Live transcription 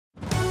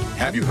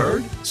Have you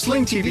heard?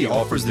 Sling TV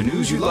offers the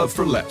news you love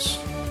for less.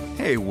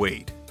 Hey,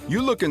 wait.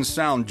 You look and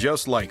sound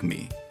just like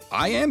me.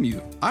 I am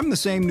you. I'm the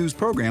same news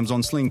programs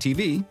on Sling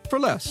TV for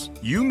less.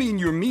 You mean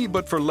you're me,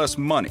 but for less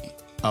money.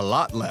 A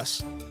lot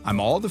less.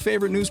 I'm all the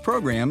favorite news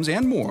programs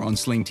and more on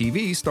Sling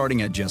TV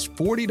starting at just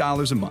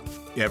 $40 a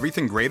month.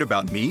 Everything great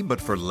about me,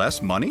 but for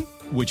less money?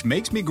 Which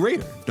makes me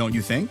greater, don't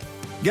you think?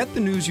 Get the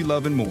news you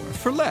love and more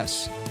for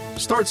less.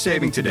 Start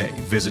saving today.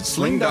 Visit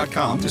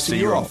sling.com to see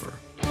your offer.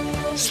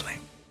 Sling.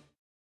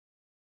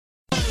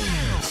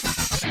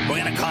 We're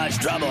going to cause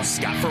trouble.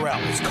 Scott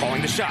Farrell is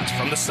calling the shots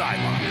from the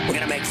sideline. We're going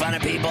to make fun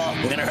of people.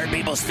 We're going to hurt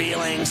people's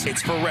feelings.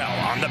 It's Farrell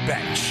on the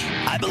bench.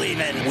 I believe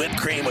in whipped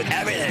cream with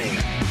everything.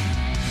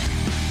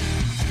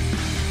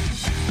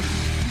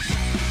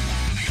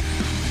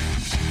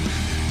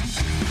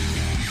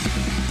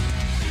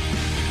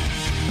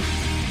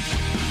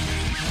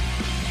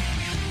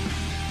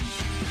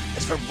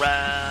 It's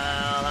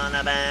Farrell on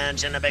the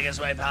bench in the biggest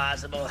way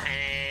possible.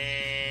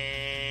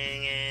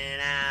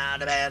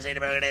 The bad, say the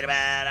burger, the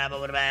bad,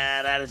 apple with a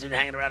bad attitude,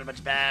 hanging around a bunch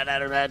of bad,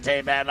 bad,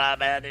 tape, bad, lot,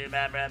 bad, dude,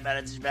 bad,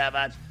 attitude, bad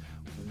vibes.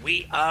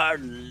 We are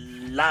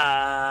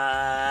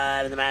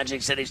live in the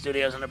Magic City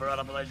Studios on the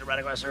Barolo Palatial, right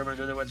across Herbert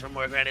through the woods from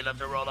where Granny loved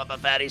to roll up a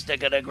fatty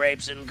stick of the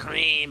grapes and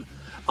cream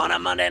on a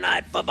Monday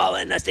Night Football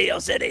in the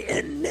Steel City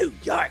in New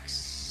York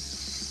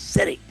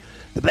City.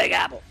 The Big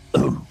Apple.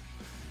 Ooh.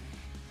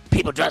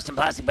 People dressed in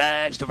plastic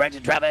bags,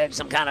 directed traffic,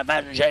 some kind of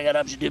fashion shake it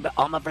up. Should do, but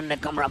all my friends that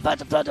come around, fight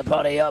to flood the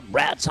party up.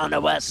 Rats on the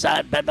west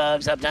side,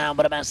 bedbugs uptown,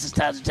 but a mess is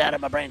tats and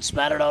tattered. My brain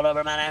splattered all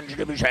over my hand.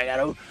 Should do, shake it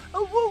up.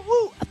 Oh, woo,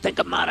 woo. I think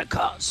I might have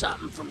caught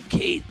something from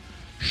Keith.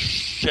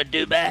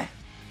 Shadube.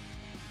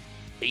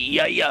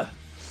 Yeah.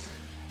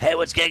 Hey,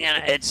 what's kicking?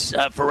 It's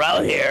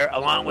Farrell here,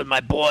 along with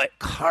my boy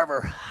Carver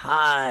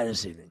High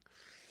this evening.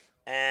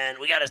 And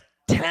we got a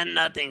 10-0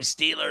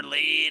 Steeler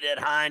lead at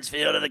Heinz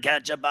Field of the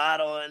Ketchup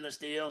Bottle in the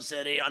Steel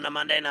City on the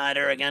Monday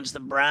Nighter against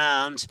the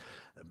Browns.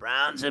 The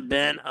Browns have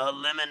been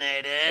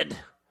eliminated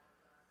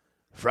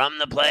from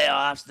the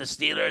playoffs. The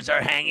Steelers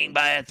are hanging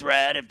by a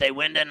thread. If they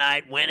win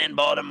tonight, win in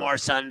Baltimore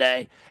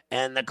Sunday,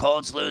 and the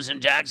Colts lose in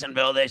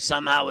Jacksonville, they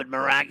somehow would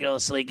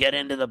miraculously get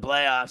into the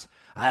playoffs.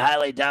 I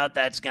highly doubt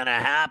that's going to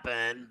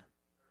happen.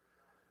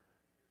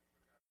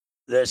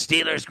 The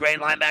Steelers' great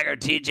linebacker,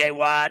 T.J.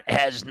 Watt,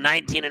 has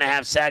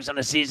 19.5 sacks on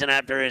the season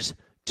after his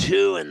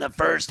 2 in the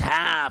first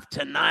half.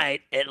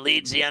 Tonight, it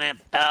leads the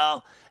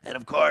NFL. And,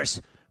 of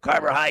course,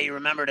 Carver High, you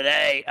remember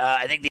today,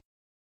 I think the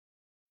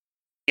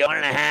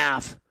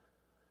 1.5.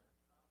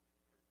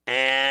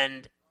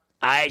 And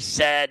I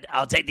said,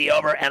 I'll take the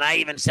over. And I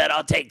even said,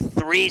 I'll take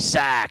 3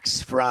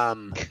 sacks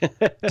from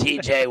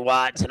T.J.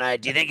 Watt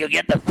tonight. Do you think he'll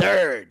get the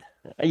third?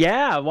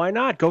 Yeah, why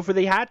not? Go for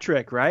the hat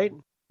trick, right?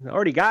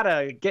 Already got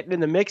getting in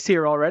the mix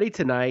here already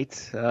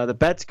tonight. The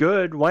bet's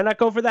good. Why not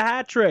go for the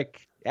hat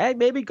trick? Hey,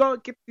 maybe go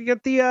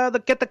get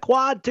the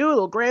quad too. A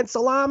little grand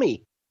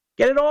salami.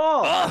 Get it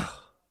all.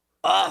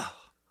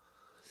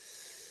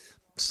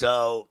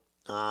 So,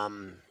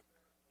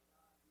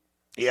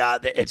 yeah,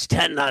 it's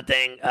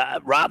 10-0.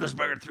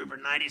 Roethlisberger threw for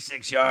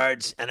 96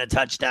 yards and a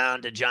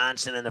touchdown to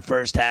Johnson in the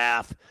first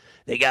half.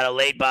 They got a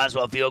late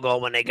Boswell field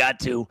goal when they got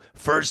to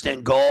 1st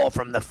and goal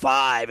from the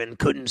 5 and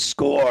couldn't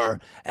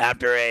score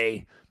after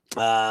a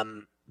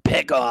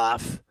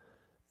pickoff.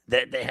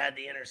 That they had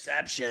the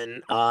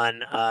interception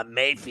on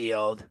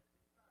Mayfield.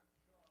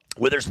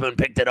 Witherspoon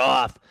picked it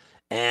off,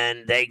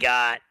 and they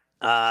got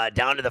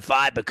down to the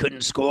 5 but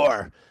couldn't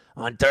score.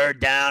 On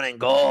 3rd down and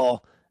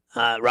goal,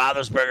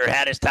 Roethlisberger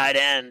had his tight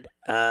end,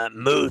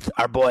 Muth,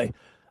 our boy,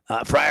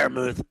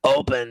 Freiermuth,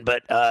 open,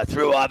 but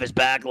threw off his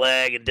back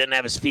leg and didn't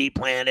have his feet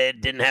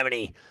planted, didn't have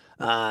any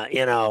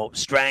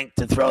strength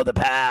to throw the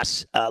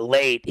pass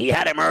late. He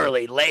had him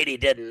early. Late he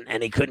didn't,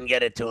 and he couldn't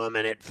get it to him,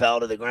 and it fell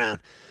to the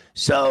ground.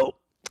 So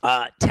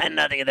 10-0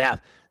 at the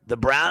half. The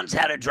Browns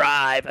had a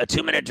drive, a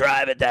 2-minute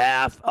drive at the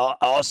half,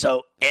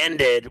 also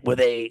ended with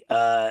a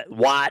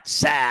Watt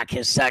sack,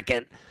 his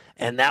second,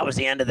 and that was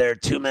the end of their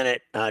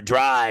 2-minute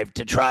drive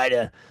to try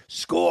to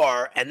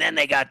score. And then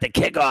they got the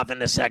kickoff in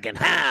the second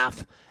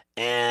half,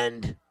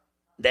 and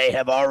they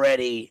have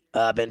already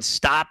been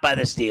stopped by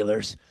the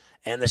Steelers.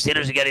 And the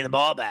Steelers are getting the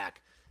ball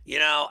back. You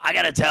know, I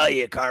got to tell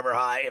you, Carver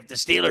High, if the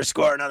Steelers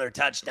score another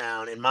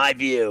touchdown, in my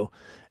view,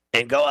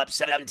 and go up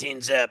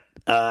 17-zip,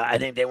 I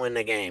think they win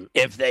the game.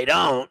 If they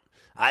don't,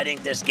 I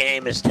think this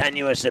game is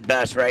tenuous at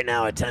best right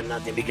now at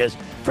 10-0 because,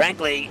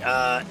 frankly,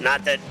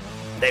 not that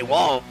they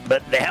won't,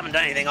 but they haven't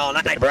done anything all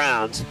night,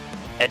 Browns.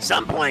 At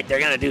some point, they're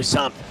going to do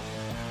something.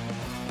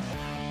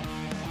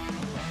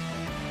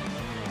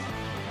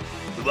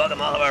 We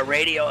welcome all of our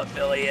radio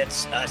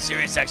affiliates,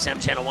 Sirius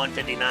XM Channel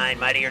 159,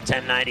 Mightier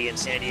 1090 in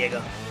San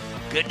Diego.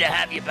 Good to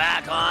have you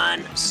back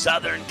on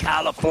Southern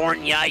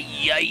California.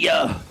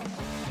 Yeah.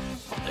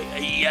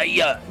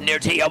 Near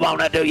to you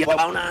wanna, do you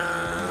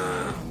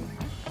wanna?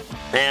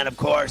 And, of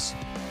course,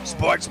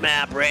 Sports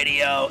Map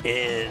Radio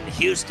in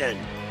Houston,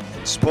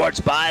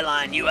 Sports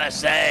Byline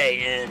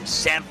USA in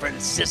San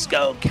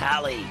Francisco,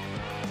 Cali.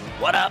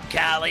 What up,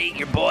 Cali?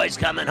 Your boy's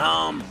coming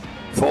home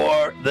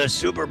for the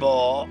Super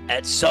Bowl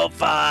at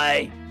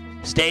SoFi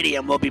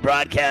Stadium. We'll be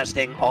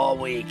broadcasting all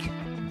week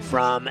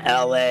from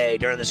LA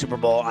during the Super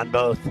Bowl on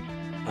both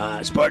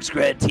Sports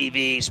Grid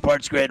TV,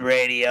 Sports Grid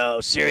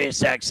Radio,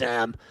 Sirius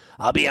XM.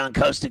 I'll be on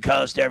Coast to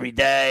Coast every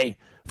day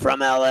from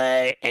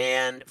LA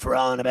and for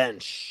All on the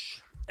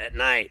Bench at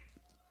night.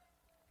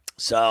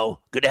 So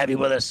good to have you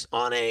with us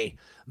on a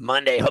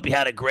Monday. Hope you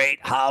had a great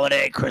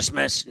holiday,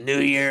 Christmas, New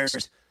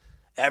Year's,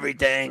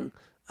 everything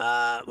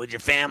with your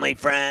family,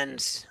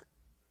 friends,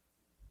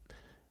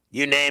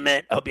 you name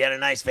it. Hope you had a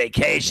nice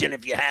vacation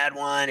if you had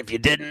one. If you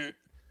didn't,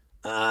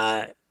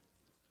 that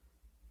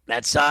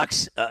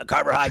sucks.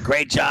 Carver High,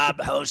 great job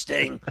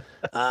hosting.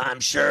 I'm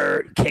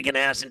sure kicking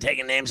ass and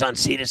taking names on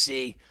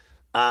C2C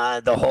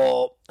the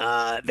whole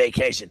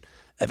vacation.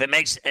 If it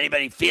makes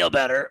anybody feel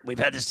better, we've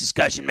had this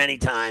discussion many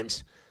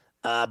times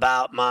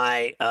about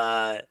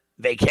my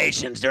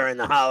vacations during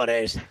the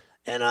holidays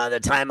and the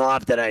time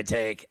off that I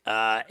take.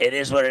 It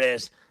is what it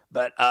is,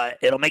 but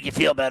it'll make you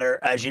feel better.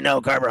 As you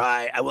know, Carver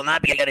High, I will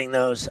not be getting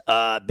those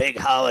big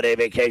holiday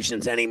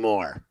vacations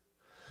anymore.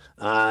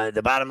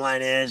 The bottom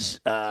line is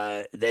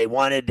they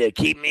wanted to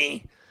keep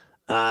me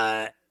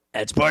at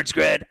Sports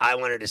Grid. I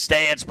wanted to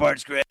stay at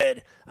Sports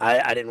Grid.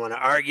 I didn't want to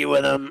argue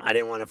with them. I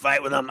didn't want to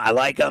fight with them. I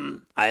like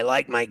them. I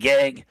like my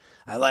gig.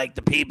 I like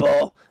the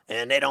people,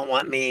 and they don't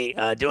want me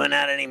doing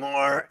that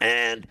anymore,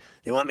 and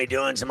they want me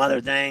doing some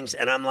other things,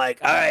 and I'm like,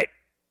 all right,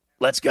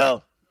 let's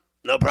go.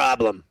 No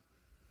problem.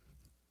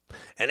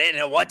 And they didn't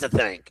know what to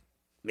think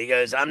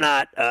because I'm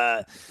not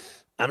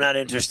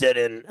interested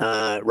in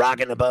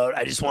rocking the boat.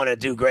 I just want to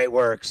do great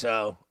work,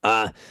 so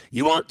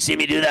you won't see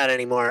me do that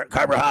anymore.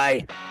 Carver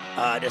High,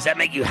 does that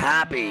make you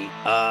happy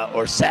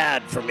or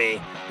sad for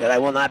me that I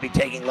will not be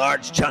taking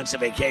large chunks of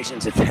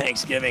vacations at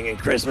Thanksgiving and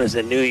Christmas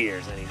and New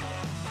Year's anymore?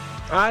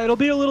 It'll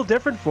be a little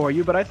different for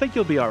you, but I think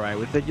you'll be all right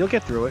with it. You'll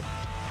get through it.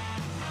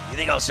 You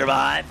think I'll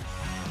survive?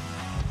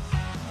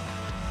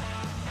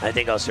 I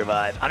think I'll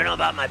survive. I don't know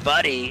about my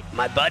buddy.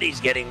 My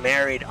buddy's getting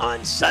married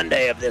on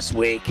Sunday of this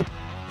week.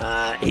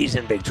 He's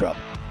in big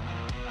trouble.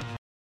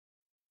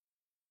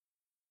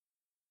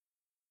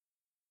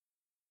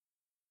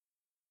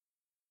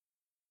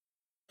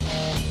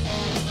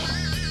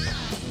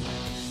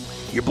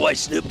 Your boy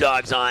Snoop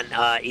Dogg's on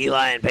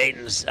Eli and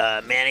Peyton's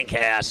Manning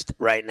Cast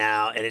right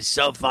now, and it's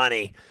so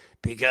funny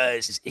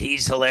because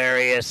he's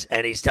hilarious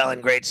and he's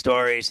telling great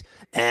stories,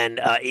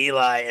 and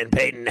Eli and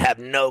Peyton have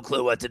no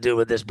clue what to do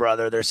with this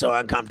brother. They're so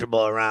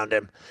uncomfortable around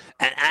him.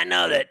 And I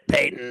know that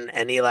Peyton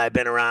and Eli have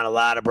been around a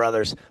lot of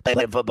brothers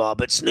playing football,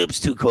 but Snoop's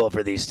too cool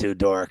for these two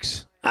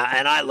dorks.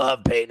 And I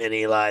love Peyton and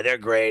Eli. They're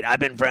great. I've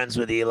been friends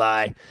with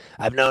Eli.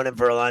 I've known him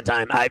for a long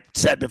time. I've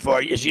said before,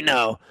 as you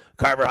know,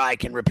 Carver High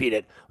can repeat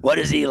it. What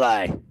is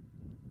Eli?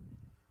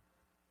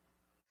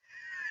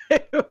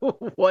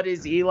 What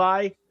is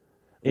Eli?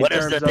 What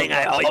is the thing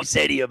I always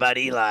say to you about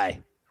Eli?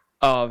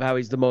 Oh, of how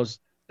he's the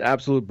most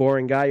absolute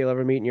boring guy you'll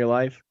ever meet in your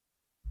life?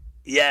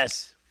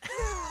 Yes.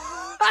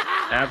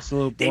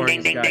 Absolute Ding,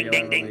 boring ding, guy ding,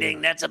 ding, ding,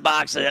 ding. That's a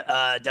box of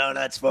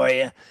donuts for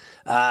you.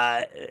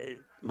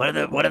 What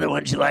are the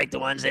ones you like? The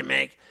ones they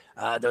make?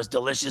 Those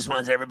delicious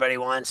ones everybody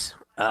wants.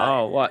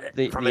 What?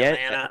 From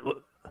Atlanta.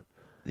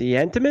 The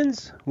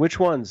Entenmann's? Which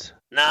ones?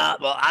 No,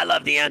 well, I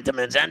love the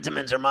Entenmann's.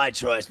 Entenmann's are my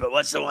choice, but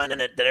what's the one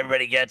that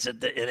everybody gets in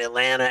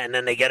Atlanta, and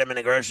then they get them in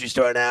the grocery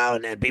store now,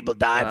 and people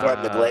die for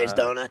them, the glazed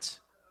donuts?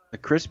 The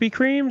Krispy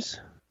Kremes?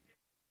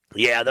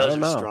 Yeah, those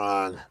are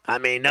strong. I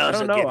mean, those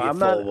will give you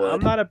full wood.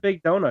 I'm not a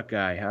big donut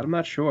guy. I'm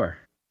not sure.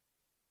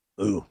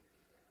 Ooh.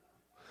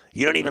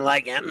 You don't even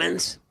like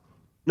Entenmann's?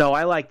 No,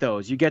 I like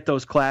those. You get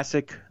those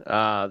classic,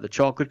 the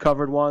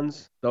chocolate-covered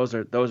ones. Those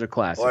are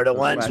classic. Or the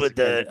ones with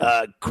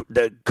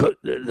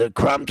the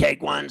crumb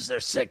cake ones. They're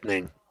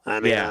sickening. I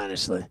mean,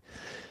 honestly.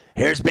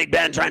 Here's Big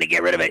Ben trying to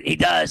get rid of it. He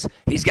does.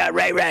 He's got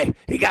Ray Ray.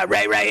 He got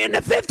Ray Ray in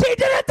the 15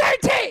 to the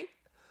 13.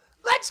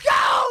 Let's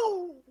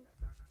go.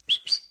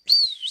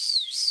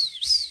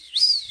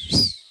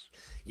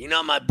 You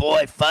know my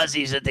boy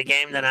Fuzzy's at the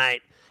game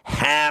tonight.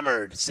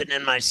 Hammered, sitting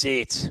in my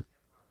seats.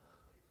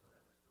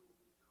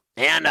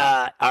 And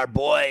our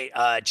boy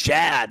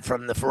Chad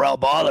from the Pharrell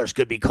Ballers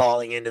could be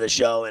calling into the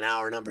show in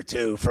hour number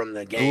 2 from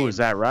the game. Ooh, is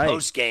that right?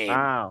 Post-game.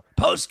 Wow.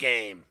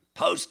 Post-game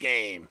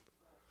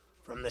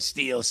from the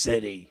Steel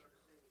City.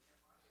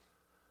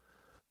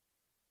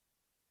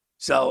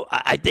 So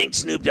I think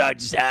Snoop Dogg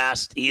just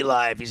asked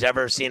Eli if he's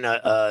ever seen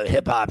a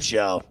hip-hop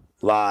show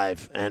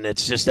live, and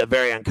it's just a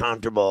very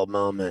uncomfortable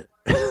moment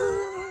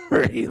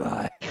for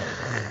Eli.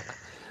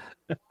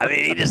 I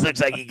mean, he just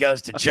looks like he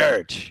goes to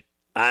church.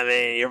 I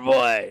mean, your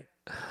boy.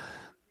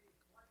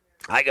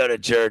 I go to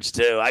church,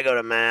 too. I go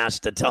to Mass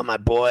to tell my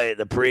boy,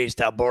 the priest,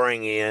 how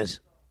boring he is.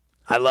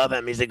 I love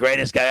him. He's the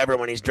greatest guy ever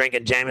when he's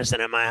drinking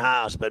Jameson at my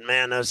house. But,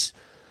 man, those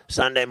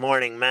Sunday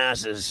morning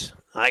Masses,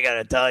 I got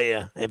to tell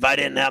you, if I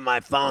didn't have my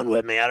phone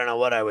with me, I don't know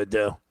what I would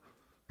do.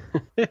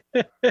 I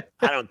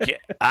don't care.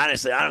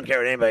 Honestly, I don't care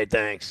what anybody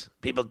thinks.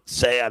 People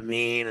say I'm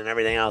mean and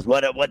everything else.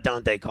 What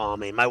don't they call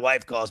me? My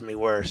wife calls me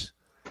worse.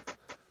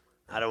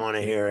 I don't want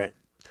to hear it.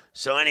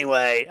 So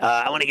anyway,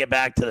 I want to get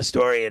back to the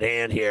story at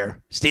hand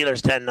here.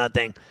 Steelers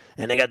 10-0,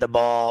 and they got the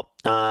ball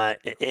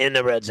in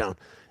the red zone.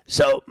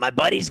 So my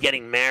buddy's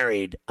getting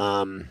married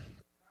on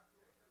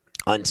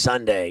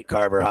Sunday,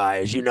 Carver High.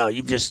 As you know,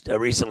 you've just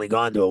recently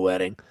gone to a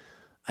wedding.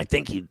 I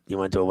think you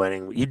went to a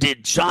wedding. You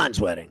did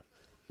Sean's wedding.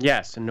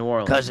 Yes, in New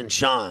Orleans. Cousin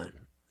Sean.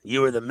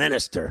 You were the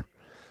minister.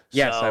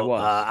 Yes, I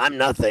was. I'm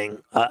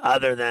nothing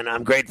other than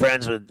I'm great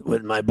friends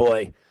with my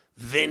boy,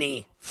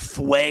 Vinny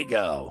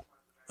Fuego,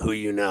 who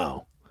you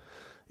know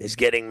is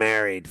getting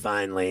married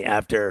finally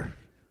after,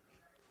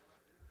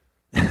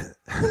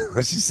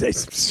 let's just say,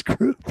 some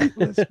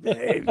scrupulous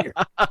behavior.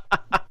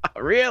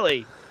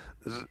 Really?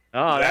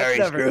 Oh, Very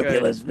that's never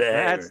scrupulous good.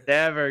 behavior. That's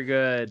never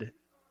good.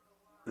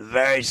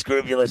 Very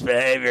scrupulous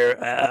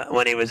behavior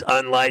when he was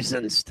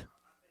unlicensed,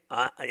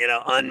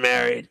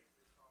 unmarried.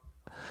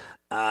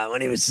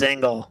 When he was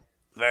single,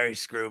 very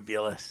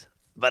scrupulous.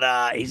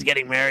 But he's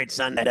getting married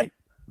Sunday.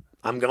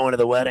 I'm going to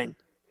the wedding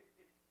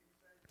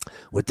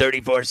with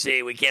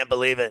 34C. We can't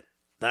believe it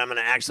that I'm going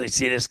to actually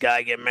see this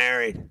guy get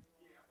married.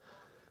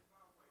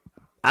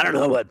 I don't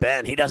know what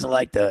Ben. He doesn't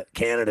like the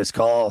Canada's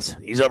calls.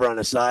 He's over on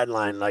the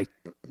sideline, like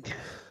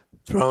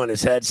throwing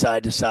his head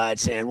side to side,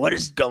 saying, "What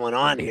is going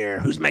on here?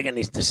 Who's making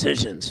these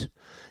decisions?"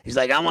 He's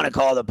like, "I want to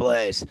call the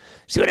plays."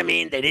 See what I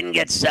mean? They didn't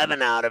get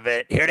 7 out of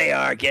it. Here they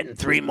are getting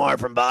 3 more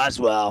from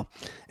Boswell,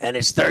 and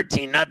it's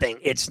 13-0.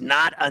 It's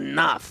not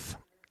enough.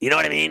 You know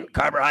what I mean?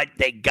 Carver High,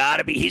 they got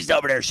to be. He's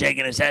over there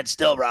shaking his head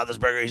still,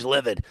 Roethlisberger. He's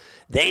livid.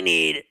 They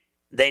needed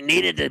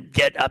to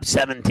get up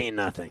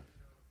 17-0.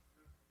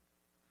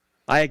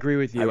 I agree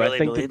with you. I really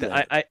think believe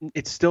that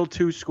it's still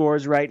 2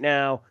 scores right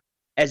now.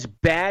 As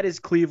bad as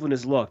Cleveland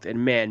has looked,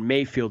 and man,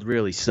 Mayfield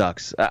really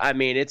sucks. I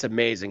mean, it's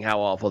amazing how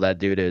awful that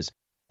dude is.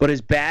 But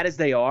as bad as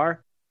they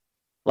are,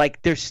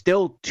 like they're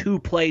still 2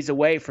 plays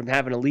away from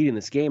having a lead in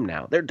this game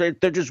now. They're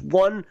just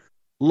one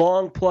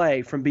long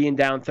play from being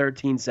down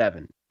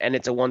 13-7, and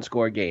it's a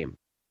 1-score game.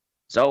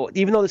 So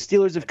even though the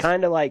Steelers have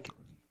kind of like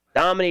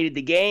dominated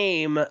the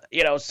game,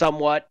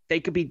 somewhat, they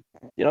could be,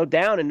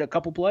 down in a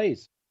couple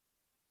plays.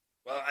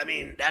 Well, I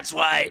mean, that's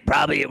why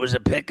probably it was a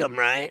pick 'em,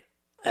 right,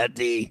 at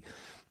the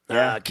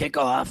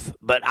kickoff.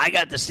 But I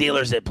got the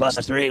Steelers at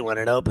 +3 when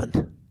it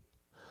opened.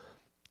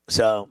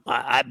 So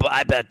I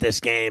bet this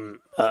game,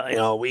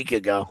 a week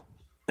ago.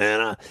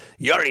 And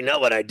you already know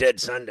what I did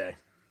Sunday.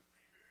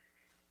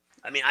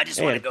 I mean, I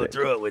just want to go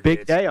through it with you.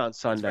 Big day on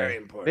Sunday. It's very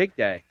important. Big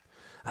day.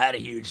 I had a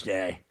huge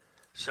day.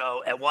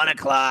 So at 1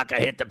 o'clock, I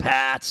hit the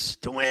Pats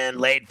to win,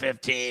 laid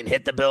 15,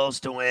 hit the Bills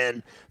to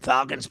win,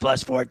 Falcons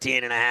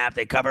 +14.5.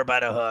 They cover by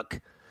the hook.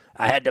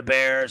 I had the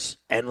Bears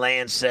and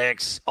laying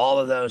 6. All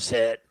of those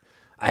hit.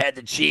 I had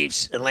the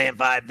Chiefs and laying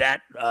 5.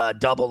 That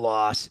double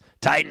loss.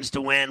 Titans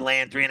to win,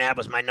 laying 3.5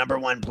 was my number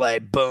 1 play.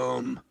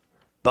 Boom.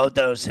 Both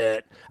those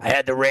hit. I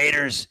had the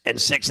Raiders and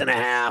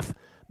 6.5.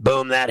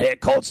 Boom, that hit.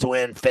 Colts to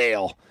win,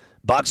 fail.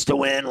 Bucks to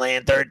win,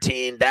 laying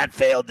 13. That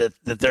failed. The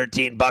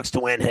 13. Bucks to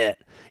win hit.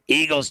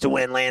 Eagles to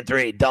win, laying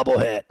 3, double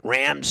hit.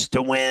 Rams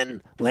to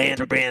win, laying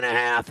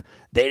 3.5.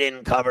 They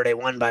didn't cover. They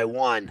won by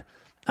 1.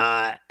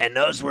 And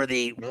those were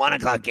the 1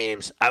 o'clock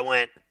games. I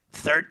went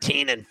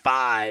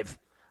 13-5,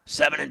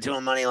 7-2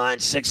 on money line,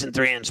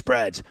 6-3 in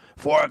spreads.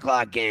 4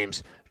 o'clock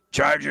games.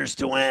 Chargers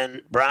to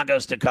win,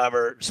 Broncos to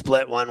cover,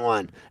 split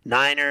 1-1.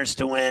 Niners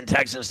to win,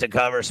 Texans to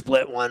cover,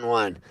 split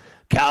 1-1.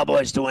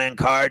 Cowboys to win,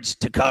 Cards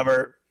to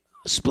cover,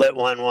 split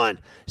 1-1.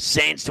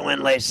 Saints to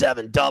win, lay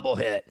 7, double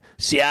hit.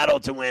 Seattle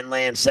to win,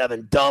 laying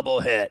 7, double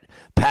hit.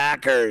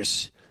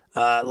 Packers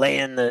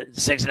laying the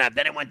 6.5.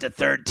 Then it went to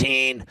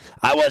 13.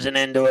 I wasn't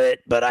into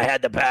it, but I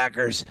had the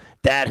Packers.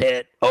 That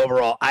hit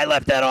overall. I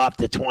left that off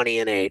to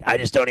 20-8. I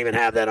just don't even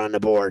have that on the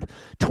board.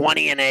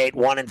 20-8,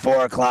 1 and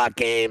 4 o'clock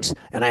games,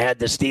 and I had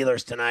the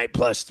Steelers tonight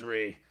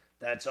 +3.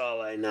 That's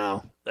all I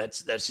know.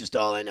 That's just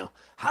all I know.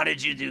 How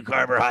did you do,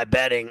 Carver High,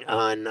 betting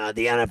on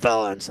the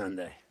NFL on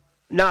Sunday?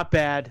 Not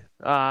bad.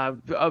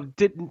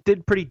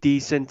 Did pretty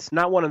decent.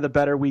 Not one of the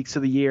better weeks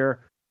of the year,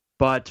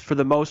 but for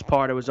the most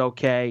part, it was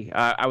okay.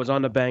 I was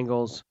on the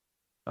Bengals.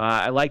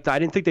 I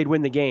didn't think they'd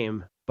win the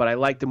game, but I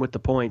liked them with the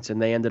points,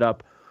 and they ended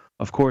up,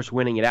 of course,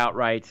 winning it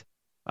outright.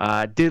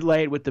 Did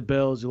lay it with the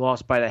Bills, who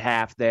lost by the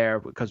half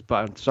there because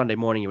on Sunday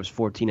morning it was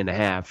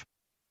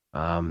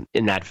 14.5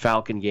 in that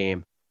Falcon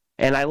game.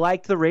 And I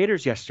liked the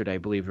Raiders yesterday,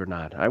 believe it or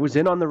not. I was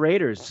in on the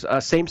Raiders.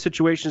 Same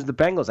situation as the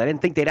Bengals. I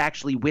didn't think they'd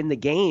actually win the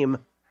game.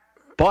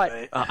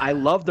 But I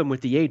loved them with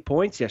the 8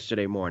 points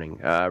yesterday morning.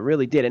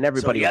 Really did. And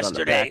everybody was on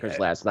the Packers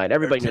last night.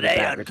 Everybody knew the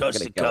Packers were going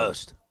to go.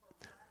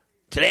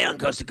 Today on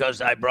Coast to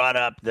Coast, I brought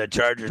up the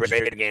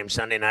Chargers-Raider game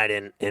Sunday night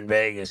in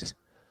Vegas.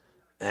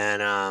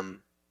 And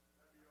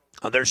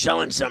they're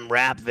showing some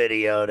rap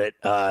video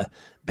that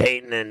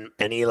Peyton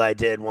and Eli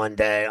did one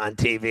day on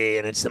TV,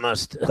 and it's the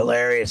most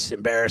hilarious,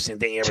 embarrassing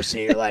thing you ever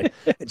see in your life.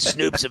 And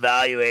Snoop's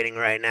evaluating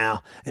right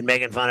now and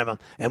making fun of him.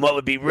 And what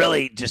would be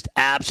really just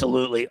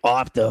absolutely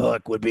off the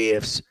hook would be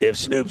if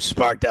Snoop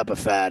sparked up a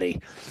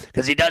fatty,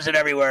 because he does it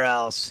everywhere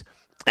else.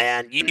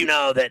 And you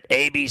know that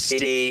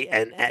ABC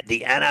and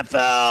the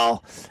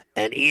NFL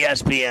and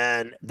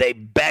ESPN, they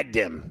begged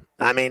him.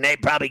 I mean, they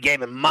probably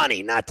gave him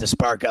money not to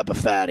spark up a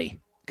fatty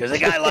because the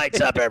guy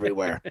lights up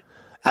everywhere.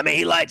 I mean,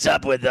 he lights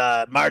up with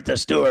Martha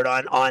Stewart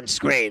on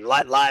screen,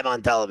 live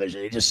on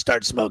television. He just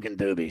starts smoking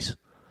doobies.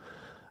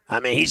 I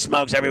mean, he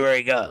smokes everywhere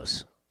he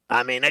goes.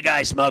 I mean, that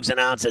guy smokes an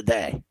ounce a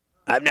day.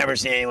 I've never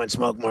seen anyone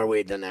smoke more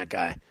weed than that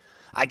guy.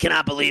 I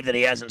cannot believe that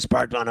he hasn't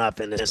sparked one up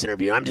in this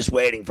interview. I'm just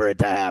waiting for it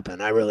to happen.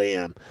 I really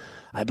am.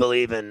 I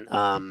believe in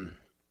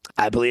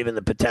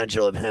the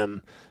potential of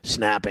him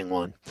snapping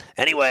one.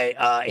 Anyway,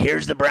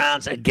 here's the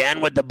Browns again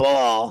with the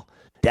ball,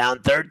 down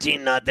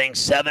 13-0,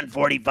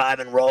 7:45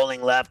 and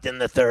rolling left in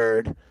the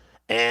third.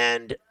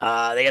 And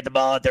they get the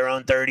ball at their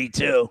own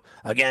 32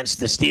 against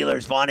the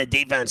Steelers' vaunted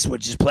defense,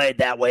 which is played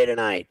that way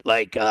tonight.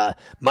 Like,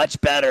 much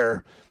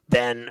better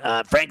than,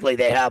 frankly,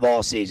 they have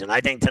all season.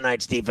 I think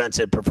tonight's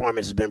defensive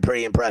performance has been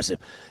pretty impressive.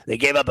 They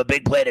gave up a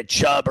big play to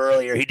Chubb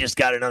earlier. He just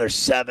got another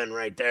 7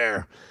 right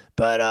there.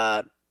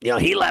 But,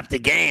 he left the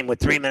game with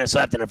 3 minutes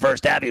left in the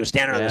first half. He was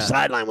standing on the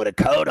sideline with a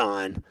coat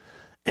on,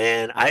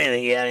 and I didn't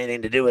think he had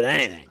anything to do with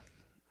anything.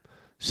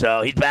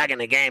 So he's back in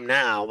the game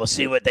now. We'll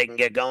see what they can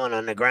get going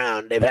on the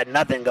ground. They've had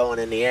nothing going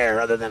in the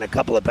air other than a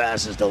couple of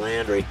passes to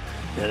Landry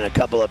and a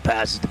couple of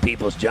passes to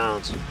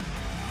Peoples-Jones.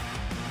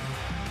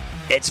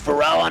 It's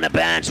Pharrell on the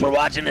bench. We're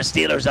watching the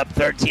Steelers up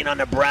 13 on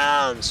the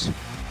Browns.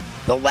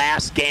 The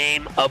last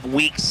game of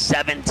Week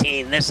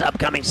 17. This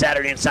upcoming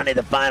Saturday and Sunday,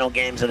 the final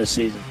games of the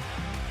season.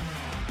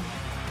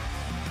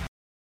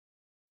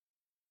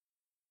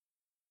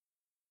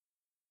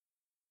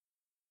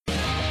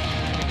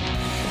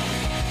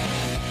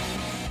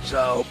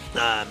 So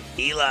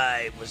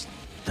Eli was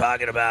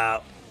talking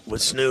about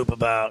with Snoop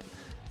about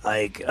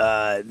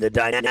the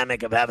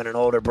dynamic of having an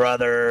older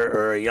brother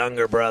or a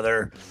younger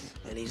brother.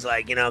 And he's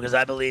like, because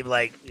I believe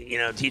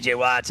TJ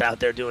Watt's out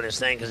there doing his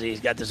thing because he's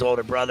got this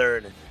older brother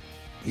and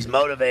he's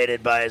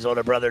motivated by his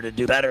older brother to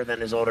do better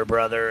than his older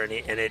brother, and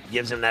it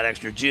gives him that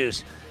extra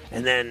juice.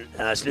 And then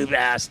Snoop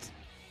asked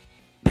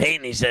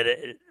Peyton, he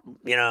said,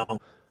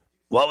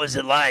 what was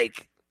it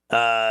like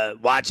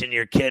watching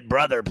your kid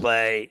brother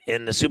play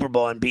in the Super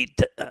Bowl and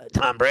beat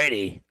Tom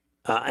Brady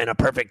in a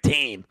perfect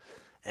team?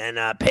 And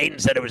Peyton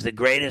said it was the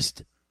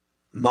greatest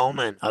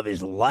moment of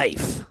his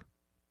life.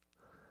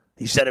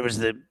 He said it was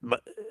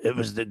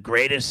the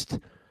greatest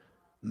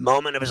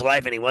moment of his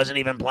life, and he wasn't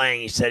even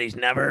playing. He said he's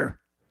never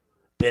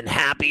been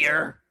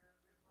happier,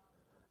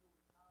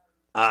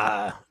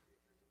 and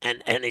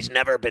he's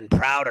never been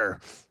prouder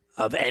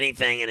of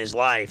anything in his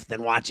life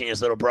than watching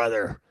his little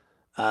brother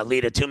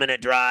lead a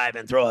 2-minute drive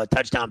and throw a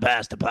touchdown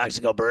pass to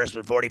Plaxico Burress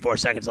with 44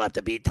 seconds left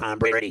to beat Tom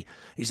Brady.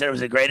 He said it was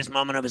the greatest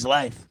moment of his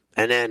life.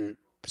 And then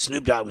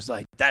Snoop Dogg was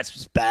like,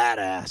 that's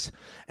badass.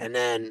 And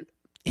then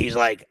he's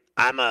like,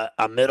 I'm a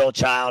middle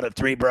child of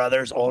 3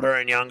 brothers, older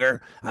and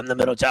younger. I'm the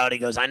middle child. He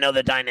goes, I know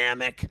the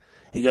dynamic.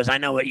 He goes, I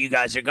know what you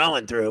guys are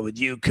going through with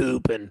you,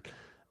 Coop, and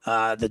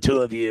the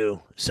 2 of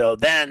you. So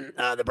then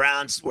the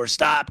Browns were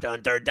stopped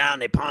on 3rd down.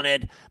 They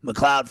punted.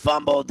 McLeod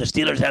fumbled. The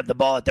Steelers have the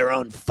ball at their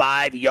own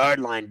 5-yard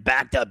line,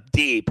 backed up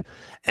deep.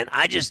 And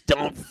I just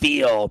don't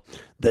feel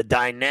the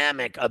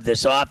dynamic of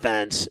this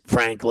offense,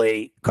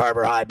 frankly,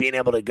 Carver High, being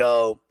able to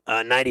go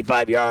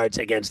 95 yards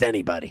against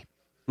anybody.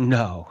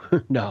 No,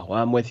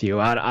 I'm with you.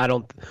 I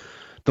don't.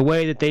 The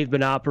way that they've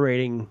been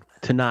operating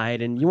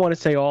tonight, and you want to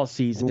say all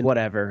season,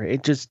 whatever.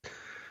 It just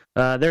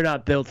they're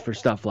not built for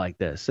stuff like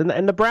this.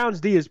 And the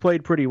Browns D has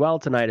played pretty well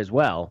tonight as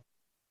well.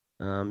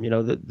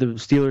 The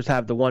Steelers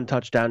have the 1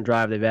 touchdown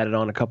drive. They've added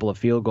on a couple of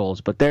field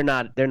goals, but they're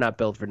not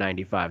built for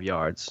 95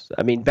 yards.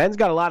 I mean, Ben's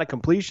got a lot of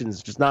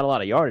completions, just not a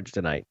lot of yardage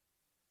tonight.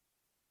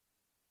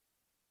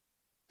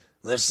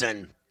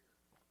 Listen,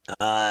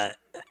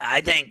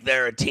 I think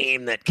they're a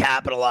team that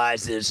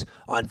capitalizes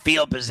on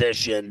field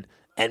position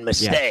and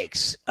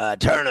mistakes,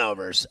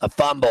 turnovers, a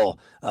fumble,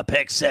 a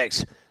pick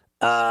six,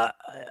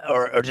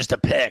 or just a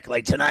pick.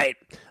 Like tonight,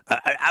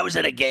 I was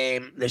at a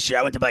game this year.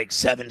 I went to like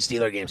 7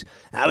 Steeler games.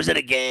 I was at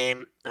a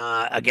game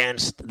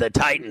against the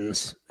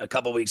Titans a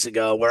couple weeks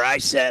ago where I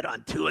said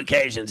on 2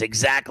 occasions,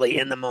 exactly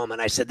in the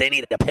moment, I said they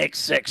need a pick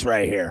six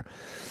right here.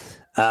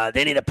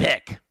 They need a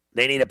pick.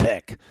 They need a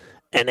pick.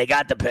 And they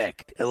got the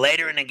pick. And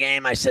later in the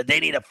game, I said they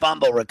need a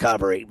fumble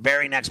recovery.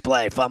 Very next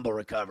play, fumble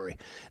recovery.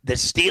 The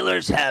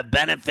Steelers have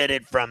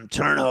benefited from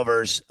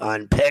turnovers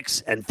on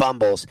picks and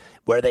fumbles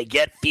where they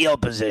get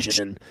field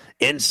position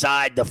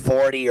inside the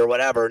 40 or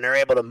whatever, and they're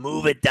able to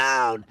move it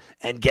down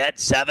and get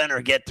 7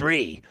 or get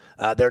 3.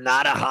 They're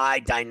not a high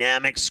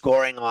dynamic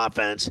scoring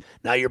offense.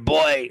 Now, your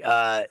boy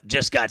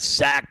just got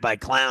sacked by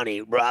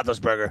Clowney,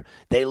 Roethlisberger.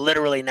 They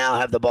literally now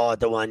have the ball at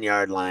the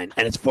 1-yard line,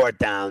 and it's 4th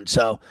down.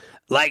 So,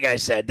 like I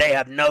said, they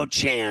have no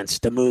chance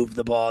to move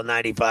the ball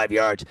 95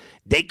 yards.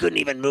 They couldn't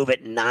even move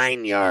it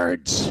 9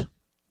 yards.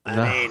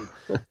 I mean,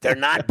 they're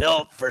not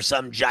built for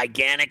some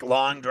gigantic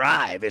long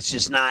drive. It's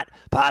just not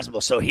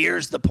possible. So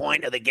here's the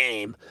point of the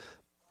game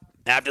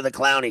after the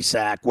Clowney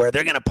sack where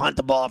they're going to punt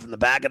the ball from the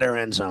back of their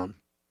end zone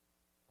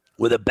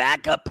with a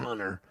backup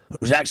punter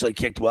who's actually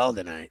kicked well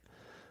tonight.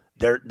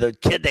 The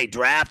kid they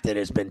drafted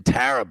has been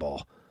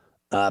terrible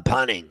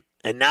punting.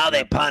 And now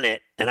they punt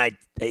it, and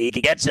he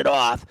gets it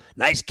off.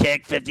 Nice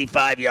kick,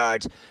 55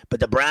 yards. But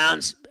the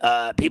Browns,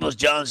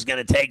 Peoples-Jones is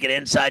going to take it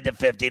inside the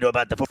 50 to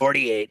about the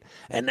 48.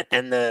 And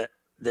the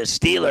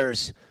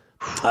Steelers,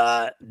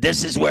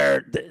 this is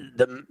where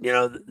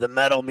the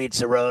metal meets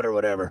the road or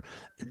whatever.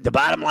 The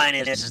bottom line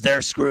is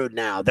they're screwed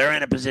now. They're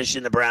in a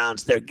position, the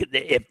Browns.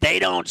 If they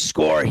don't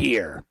score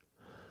here,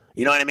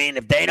 you know what I mean?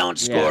 If they don't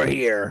score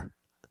here,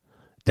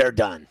 they're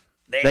done.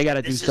 They got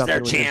to do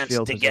something with this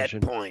field position. This is their chance to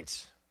get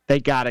points. They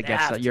got to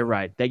get – you're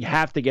right. They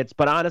have to get –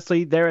 but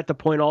honestly, they're at the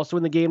point also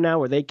in the game now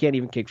where they can't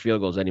even kick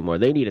field goals anymore.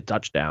 They need a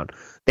touchdown.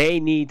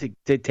 They need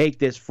to take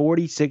this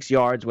 46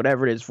 yards,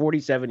 whatever it is,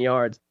 47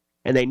 yards,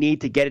 and they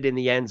need to get it in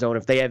the end zone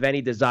if they have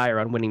any desire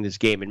on winning this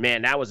game. And,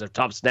 man, that was a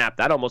tough snap.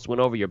 That almost went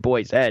over your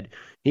boy's head.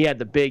 He had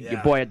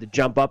your boy had to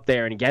jump up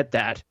there and get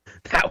that.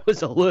 That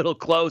was a little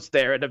close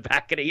there in the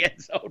back of the end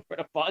zone for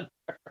the punter.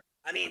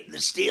 I mean, the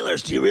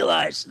Steelers, do you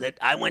realize that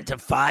I went to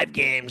 5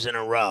 games in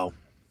a row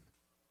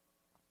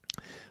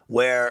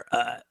where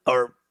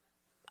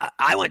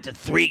I went to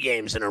 3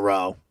 games in a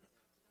row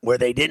where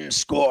they didn't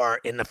score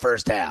in the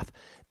first half.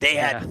 They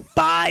had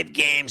 5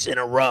 games in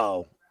a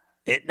row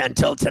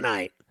until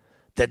tonight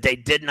that they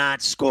did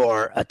not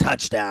score a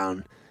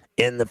touchdown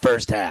in the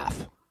first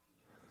half.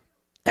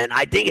 And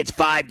I think it's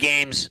 5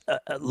 games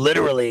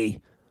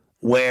literally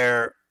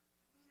where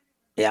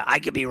I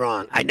could be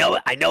wrong. I know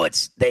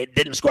they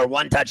didn't score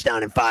 1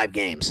 touchdown in 5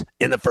 games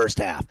in the first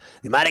half.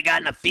 They might have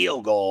gotten a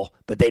field goal,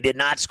 but they did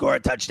not score a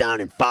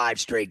touchdown in 5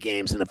 straight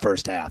games in the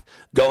first half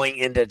going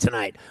into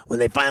tonight when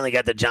they finally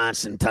got the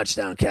Johnson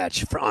touchdown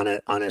catch on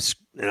a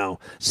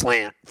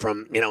slant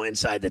from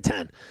inside the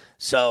 10.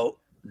 So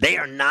they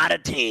are not a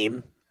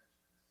team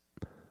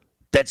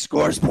that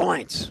scores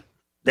points.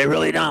 They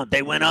really don't.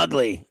 They win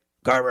ugly,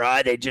 Carver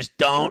High. They just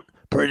don't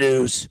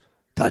produce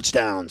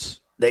touchdowns.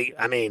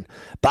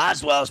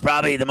 Boswell is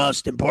probably the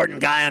most important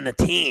guy on the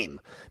team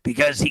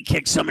because he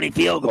kicks so many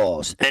field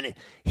goals. And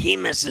he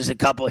misses a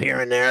couple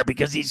here and there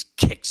because he's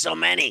kicked so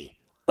many.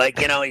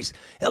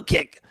 He'll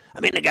kick.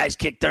 The guy's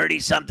kicked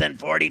 30-something,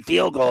 40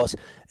 field goals,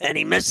 and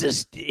he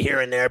misses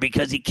here and there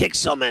because he kicks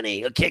so many.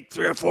 He'll kick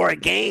 3 or 4 a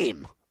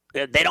game.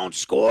 They don't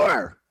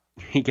score.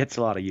 He gets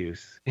a lot of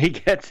use. He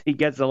gets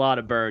a lot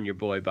of burn, your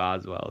boy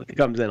Boswell. He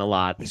comes in a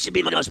lot. He should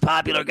be the most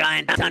popular guy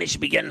in town. He should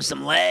be getting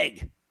some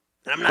leg.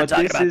 I'm not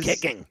talking about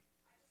kicking.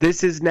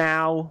 This is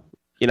now,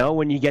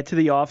 when you get to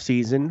the off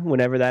season,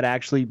 whenever that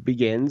actually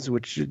begins,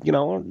 which,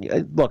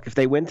 look, if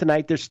they win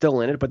tonight, they're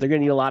still in it, but they're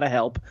going to need a lot of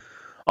help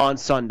on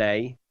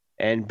Sunday.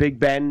 And Big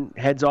Ben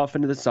heads off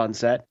into the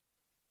sunset.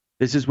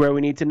 This is where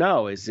we need to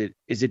know. Is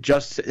it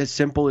just as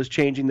simple as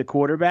changing the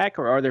quarterback,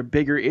 or are there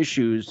bigger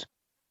issues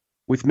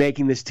with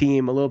making this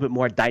team a little bit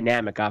more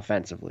dynamic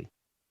offensively?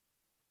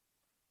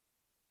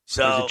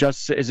 So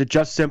is it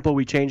just simple?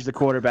 We change the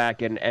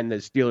quarterback and the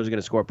Steelers are going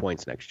to score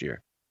points next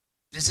year.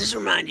 Does this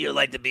remind you of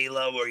like the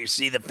Bealo where you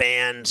see the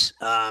fans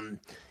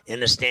in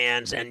the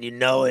stands and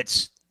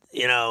it's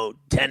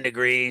 10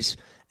 degrees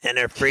and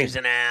they're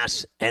freezing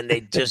ass and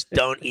they just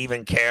don't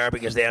even care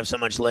because they have so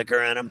much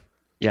liquor in them?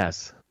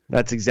 Yes,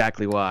 that's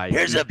exactly why.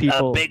 Here's a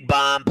big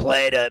bomb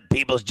play to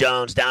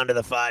Peoples-Jones down to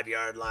the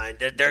 5-yard line.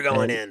 They're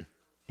going in.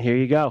 Here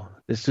you go.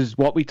 This is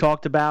what we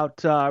talked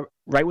about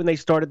right when they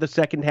started the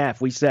second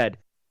half. We said,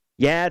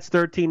 it's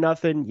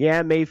 13-0.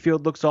 Yeah,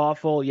 Mayfield looks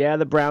awful. Yeah,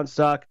 the Browns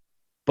suck.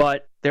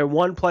 But they're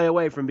one play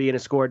away from being a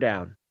score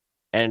down.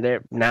 And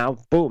they're now,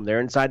 boom, they're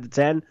inside the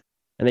 10,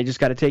 and they just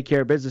got to take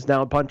care of business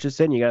now and punch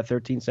us in. You got a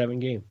 13-7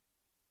 game.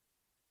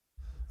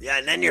 Yeah,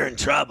 and then you're in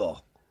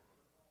trouble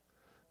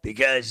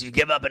because you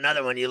give up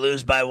another one, you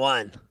lose by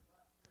 1.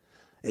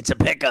 It's a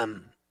pick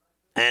 'em.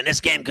 And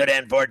this game could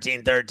end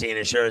 14-13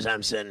 as sure as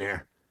I'm sitting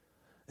here.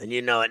 And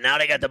you know it. Now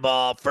they got the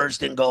ball,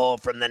 1st and goal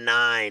from the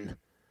 9.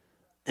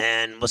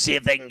 And we'll see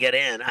if they can get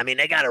in.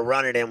 They got to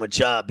run it in with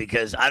Chubb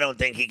because I don't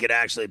think he could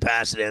actually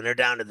pass it in. They're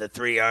down to the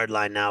 3-yard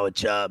line now with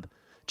Chubb.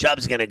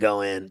 Chubb's going to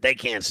go in. They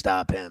can't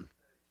stop him.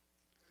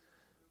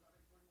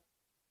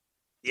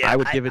 Yeah, I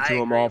would give it to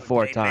him all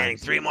 4 times. Manning,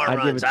 3 more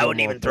runs. I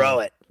wouldn't even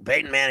throw it.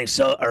 Peyton Manning,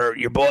 or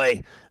your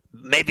boy,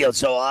 Mayfield's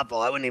so awful,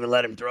 I wouldn't even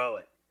let him throw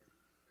it.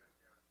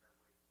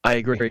 I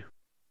agree.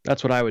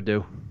 That's what I would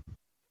do.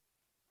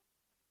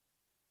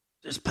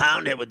 Just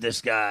pound it with this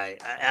guy.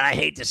 And I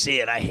hate to see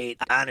it.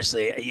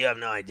 Honestly, you have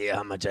no idea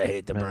how much I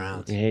hate the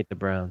Browns. You hate the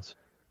Browns.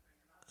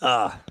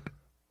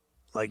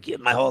 Like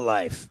my whole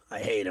life, I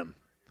hate them.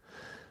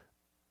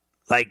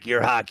 Like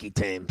your hockey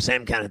team,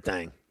 same kind of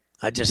thing.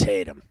 I just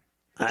hate them.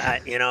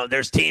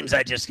 There's teams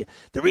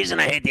the reason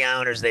I hate the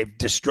Islanders, they've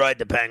destroyed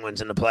the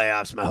Penguins in the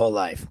playoffs my whole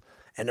life.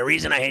 And the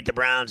reason I hate the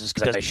Browns is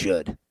because I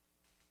should.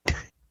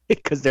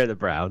 Because they're the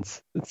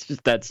Browns. It's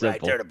just that simple.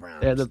 Right, they're the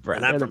Browns. They're the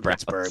Browns. And I'm from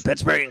Pittsburgh.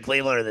 Pittsburgh and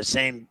Cleveland are the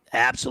same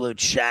absolute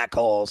shack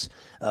holes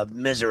of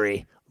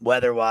misery,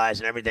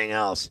 weather-wise and everything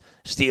else.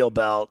 Steel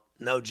belt,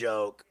 no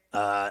joke.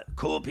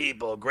 Cool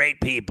people,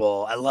 great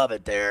people. I love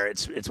it there.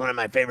 It's one of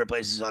my favorite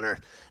places on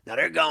earth. Now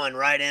they're going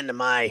right into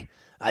my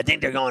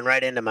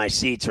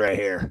seats right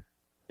here.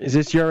 Is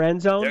this your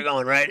end zone? They're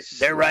going right.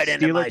 They're right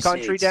into my Steeler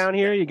country seats. down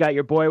here. You got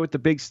your boy with the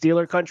big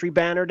Steeler country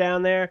banner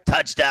down there.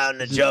 Touchdown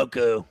to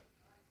Njoku.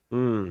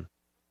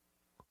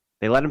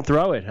 They let him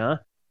throw it, huh?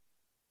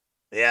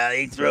 Yeah,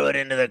 he threw it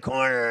into the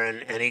corner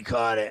and he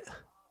caught it.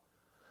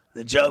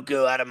 The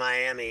Njoku out of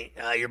Miami,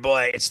 your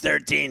boy. It's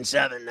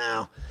 13-7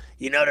 now.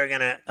 You know they're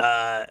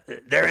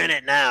in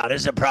it now.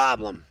 This is a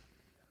problem.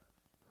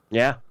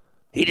 Yeah.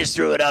 He just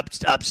threw it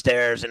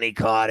upstairs and he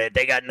caught it.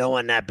 They got no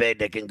one that big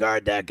that can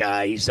guard that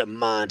guy. He's a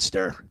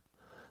monster.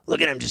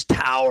 Look at him just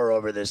tower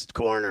over this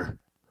corner.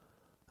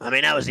 I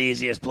mean, that was the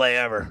easiest play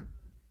ever.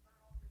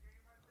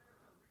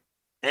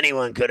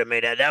 Anyone could have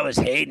made that. That was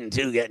Hayden,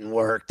 too, getting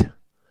worked.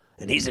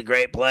 And he's a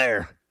great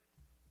player.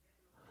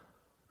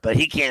 But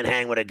he can't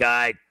hang with a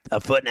guy a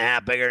foot and a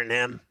half bigger than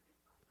him.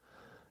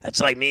 That's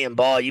like me and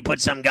ball. You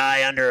put some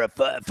guy under a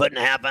foot and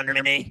a half under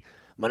me.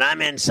 When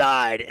I'm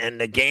inside and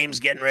the game's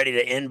getting ready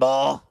to in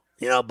ball,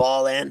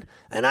 ball in,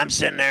 and I'm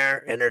sitting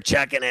there and they're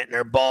checking it and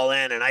they're ball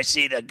in, and I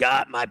see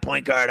my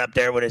point guard up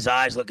there with his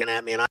eyes looking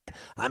at me, and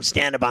I'm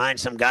standing behind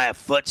some guy a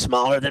foot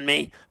smaller than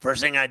me.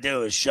 First thing I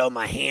do is show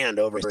my hand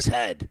over his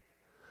head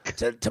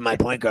to my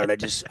point guard.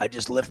 I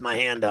just lift my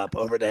hand up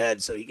over the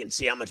head so he can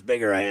see how much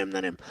bigger I am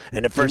than him.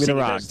 And the first thing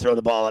he does is throw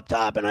the ball up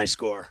top, and I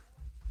score.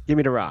 Give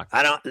me the rock.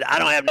 I don't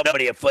have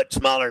nobody a foot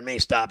smaller than me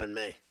stopping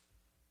me.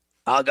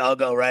 I'll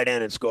go right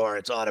in and score.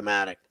 It's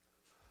automatic.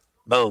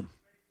 Boom.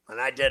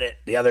 And I did it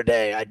the other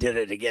day. I did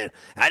it again.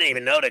 I didn't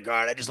even know the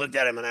guard. I just looked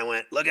at him and I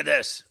went, look at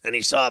this. And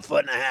he saw a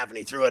foot and a half and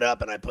he threw it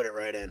up and I put it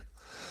right in.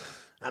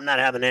 I'm not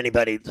having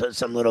anybody,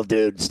 some little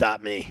dude,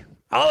 stop me.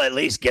 I'll at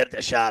least get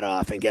the shot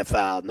off and get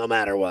fouled no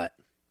matter what.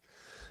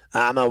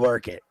 I'm going to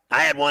work it.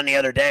 I had one the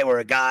other day where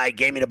a guy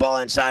gave me the ball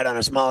inside on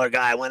a smaller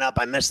guy. I went up.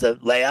 I missed the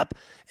layup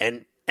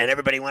and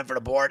everybody went for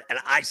the board, and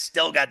I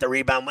still got the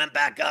rebound, went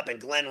back up,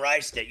 and Glenn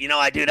Riced it.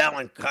 I do that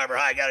one, Carver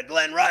High. I got a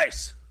Glenn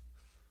Rice.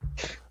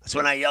 That's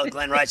when I yell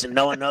Glenn Rice, and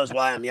no one knows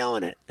why I'm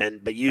yelling it,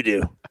 but you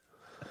do.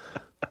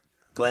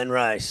 Glenn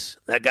Rice.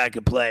 That guy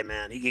could play,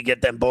 man. He could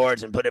get them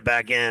boards and put it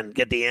back in,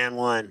 get the and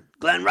one.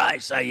 Glenn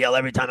Rice, I yell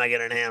every time I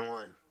get an and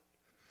one.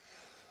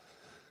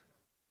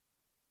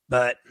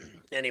 But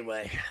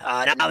anyway,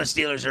 now the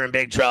Steelers are in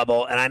big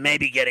trouble, and I may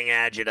be getting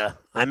agita.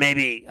 I may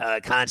be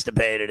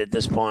constipated at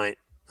this point.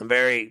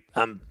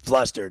 I'm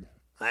flustered.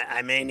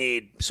 I may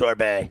need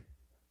sorbet.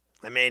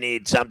 I may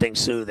need something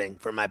soothing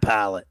for my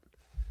palate.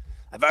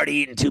 I've already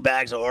eaten 2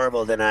 bags of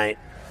Orville tonight.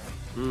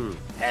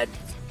 Had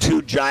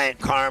 2 giant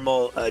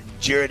caramel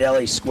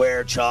Ghirardelli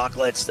square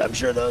chocolates. I'm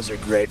sure those are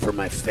great for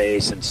my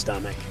face and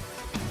stomach.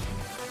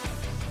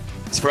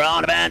 It's for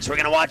all events. We're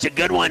going to watch a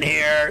good one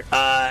here.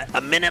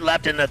 A minute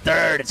left in the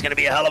third. It's going to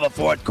be a hell of a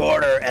fourth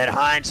quarter at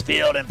Heinz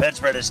Field in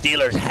Pittsburgh. The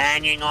Steelers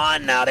hanging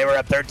on now. They were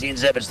up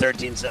 13-zip. It's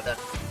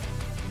 13-7.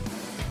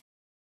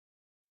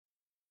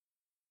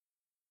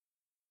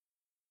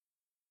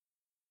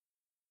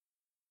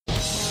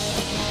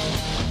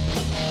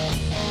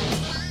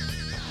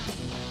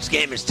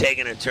 Game is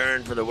taking a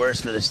turn for the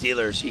worse for the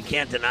Steelers. You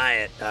can't deny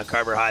it,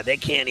 Carver High. They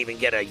can't even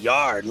get a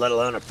yard, let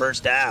alone a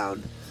first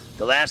down.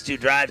 The last 2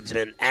 drives have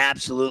been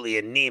absolutely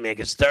anemic.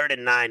 It's 3rd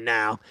and 9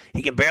 now.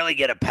 He can barely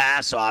get a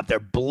pass off. They're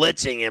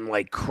blitzing him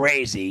like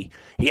crazy.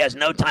 He has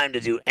no time to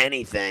do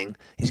anything.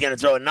 He's going to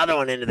throw another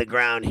one into the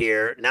ground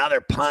here. Now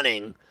they're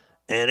punting,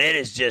 and it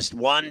is just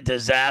one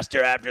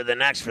disaster after the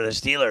next for the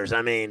Steelers.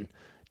 I mean,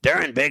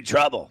 they're in big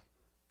trouble.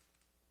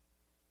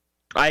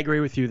 I agree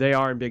with you. They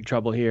are in big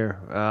trouble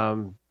here.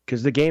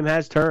 Because the game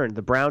has turned.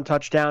 The Brown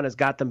touchdown has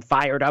got them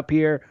fired up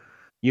here.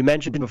 You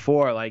mentioned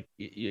before,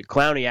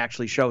 Clowney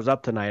actually shows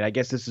up tonight. I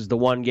guess this is the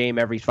one game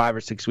every 5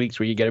 or 6 weeks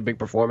where you get a big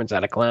performance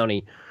out of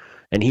Clowney,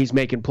 and he's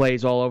making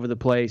plays all over the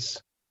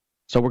place.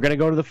 So we're going to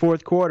go to the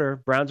fourth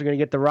quarter. Browns are going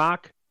to get the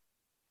rock,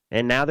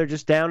 and now they're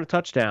just down a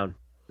touchdown.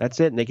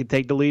 That's it, and they can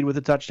take the lead with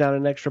a touchdown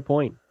and an extra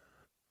point.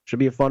 Should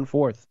be a fun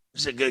fourth.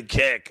 It's a good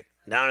kick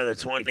down to the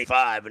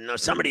 25, and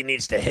somebody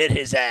needs to hit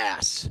his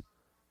ass.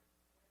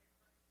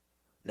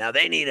 Now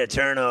they need a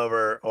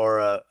turnover or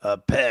a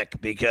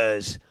pick,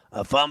 because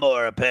a fumble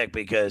or a pick,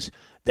 because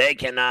they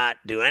cannot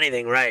do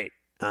anything right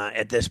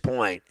at this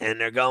point,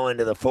 and they're going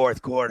to the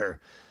fourth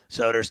quarter.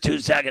 So there's 2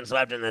 seconds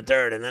left in the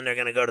third, and then they're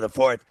going to go to the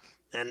fourth.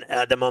 And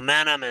the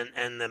momentum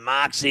and the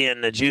moxie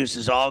and the juice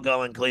is all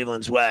going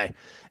Cleveland's way.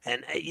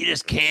 And you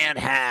just can't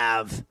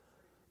have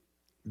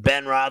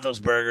Ben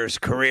Roethlisberger's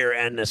career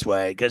end this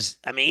way, because,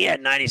 he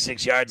had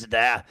 96 yards at the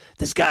half.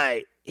 This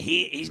guy,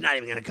 he's not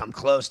even going to come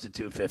close to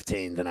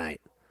 215 tonight.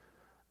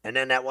 And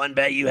then that one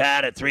bet you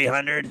had at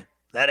 300,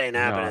 that ain't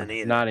happening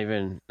either. Not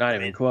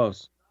even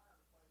close.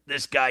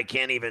 This guy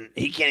can't even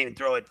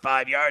throw it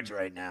 5 yards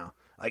right now.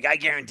 I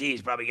guarantee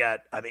he's probably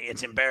got,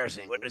 it's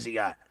embarrassing. What does he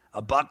got?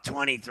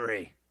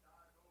 $123.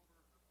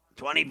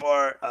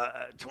 24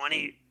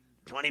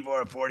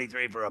 of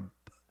 43 for a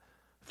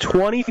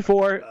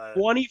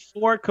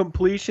 24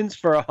 completions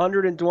for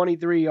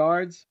 123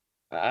 yards.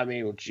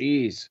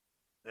 Geez.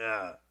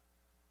 Yeah.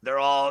 They're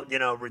all,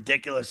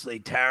 ridiculously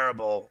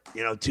terrible,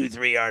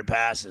 2-3 yard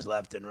passes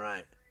left and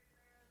right.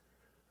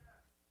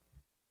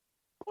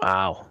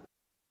 Wow.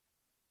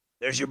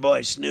 There's your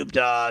boy Snoop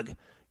Dogg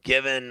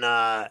giving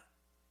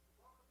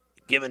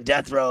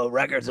Death Row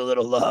Records a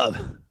little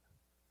love.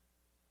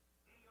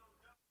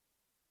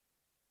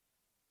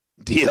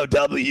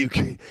 D-O-W.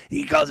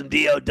 He calls them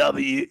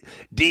D-O-W.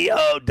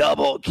 D-O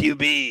double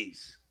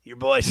QBs. Your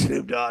boy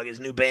Snoop Dogg, his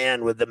new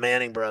band with the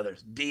Manning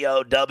brothers.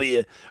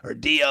 D-O-W or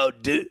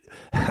D-O-Do.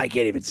 I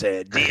can't even say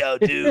it.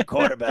 D-O-Do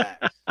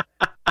quarterbacks.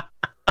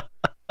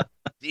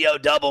 D-O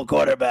double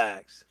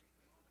quarterbacks.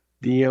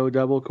 D-O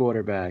double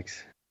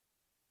quarterbacks.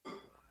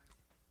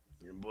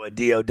 Your boy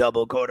D-O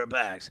double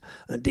quarterbacks.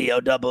 And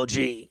D-O double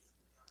G.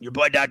 Your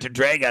boy Dr.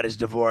 Dre got his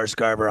divorce,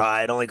 Carver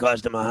High. It only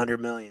cost him $100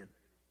 million.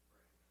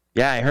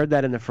 Yeah, I heard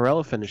that in the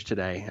Pharrell finish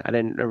today. I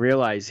didn't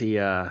realize he,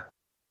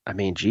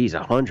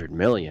 $100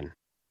 million.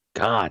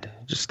 God,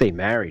 just stay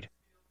married.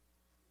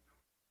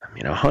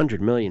 $100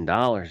 million.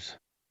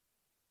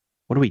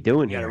 What are we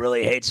doing You here? gotta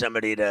really hate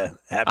somebody to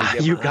have to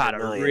give You $100 gotta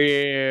million.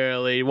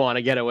 really want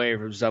to get away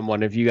from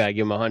someone if you gotta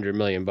give him $100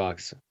 million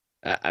bucks.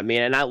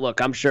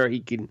 I'm sure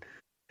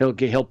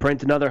he'll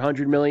print another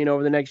 $100 million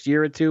over the next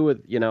year or two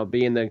with,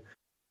 being the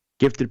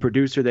gifted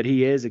producer that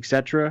he is,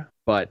 etc.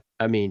 But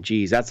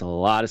that's a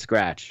lot of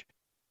scratch.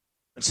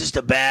 It's just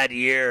a bad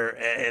year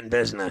in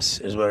business,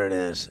 is what it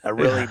is. A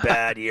really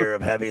bad year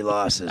of heavy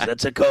losses.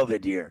 That's a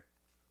COVID year.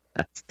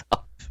 That's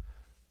tough.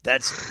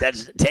 That's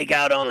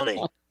takeout only.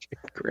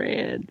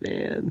 $100,000,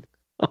 man.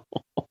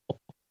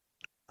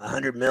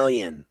 $100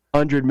 million.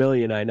 100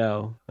 million, I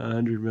know.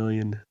 100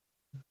 million.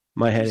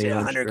 My head You say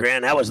ain't $100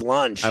 grand. That was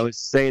lunch. I was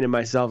saying to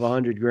myself,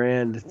 100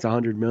 grand. It's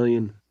 100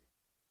 million.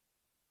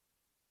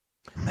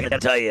 I gotta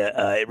tell you,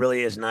 it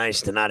really is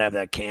nice to not have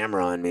that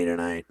camera on me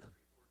tonight.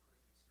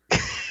 You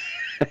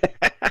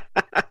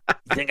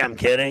think I'm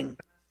kidding?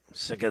 I'm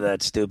sick of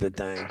that stupid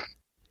thing.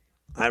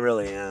 I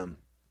really am.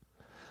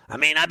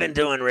 I've been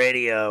doing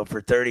radio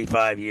for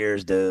 35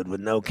 years, dude, with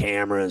no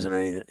cameras and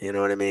anything. You know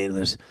what I mean?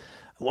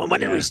 When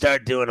did we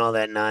start doing all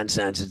that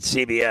nonsense? It's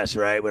CBS,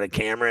 right? With a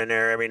camera in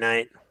there every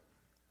night?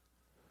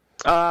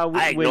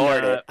 I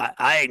ignored it.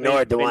 I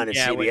ignored the one at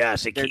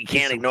CBS. You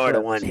can't ignore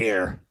the one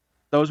here.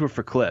 Those were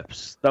for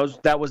clips.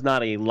 That was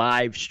not a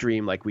live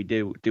stream like we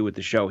do with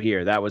the show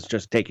here. That was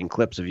just taking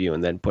clips of you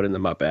and then putting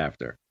them up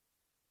after.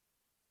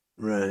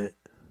 Right.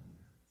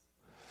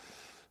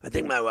 I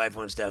think my wife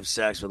wants to have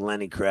sex with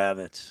Lenny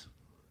Kravitz.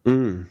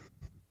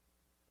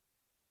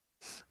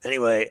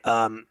 Anyway,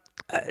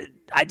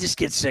 I just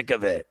get sick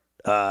of it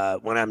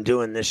when I'm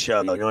doing this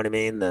show. You know what I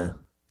mean? The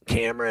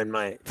camera in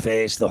my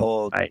face the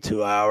whole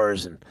 2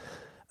 hours, and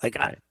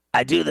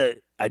I do the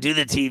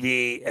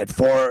TV at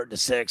 4 to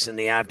 6 in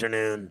the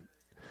afternoon.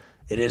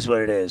 It is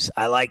what it is.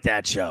 I like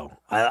that show.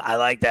 I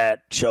like that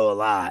show a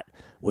lot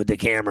with the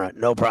camera.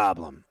 No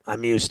problem.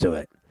 I'm used to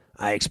it.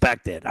 I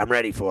expect it. I'm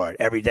ready for it.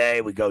 Every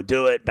day we go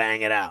do it,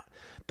 bang it out.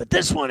 But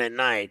this one at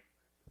night,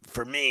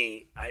 for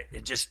me, I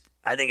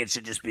think it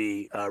should just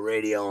be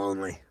radio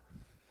only.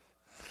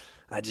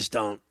 I just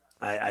don't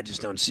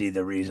see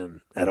the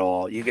reason at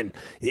all.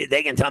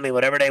 They can tell me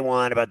whatever they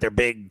want about their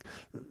big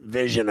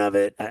vision of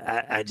it.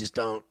 I just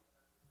don't.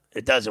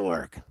 It doesn't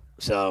work.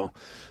 So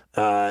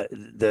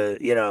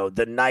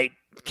the night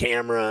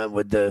camera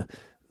with the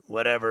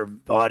whatever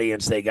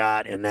audience they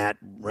got in that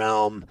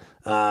realm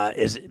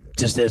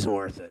isn't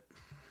worth it.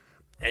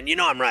 And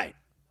I'm right.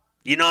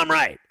 I'm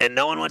right. And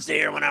no one wants to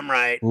hear when I'm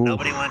right. Ooh.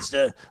 Nobody wants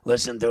to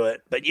listen to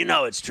it. But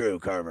it's true,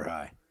 Carver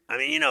High.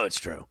 It's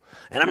true.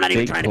 And I'm not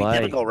even trying to be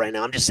difficult right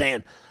now. I'm just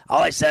saying,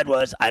 all I said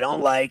was I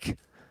don't like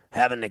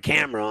having the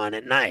camera on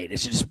at night.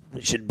 It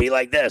should be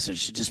like this. It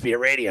should just be a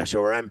radio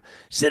show where I'm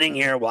sitting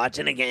here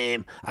watching a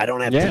game. I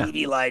don't have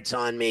TV lights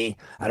on me.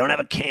 I don't have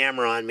a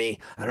camera on me.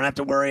 I don't have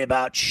to worry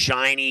about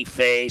shiny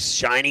face,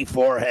 shiny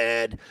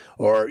forehead,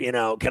 or,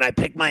 can I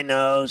pick my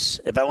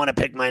nose? If I want to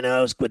pick my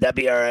nose, would that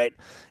be all right?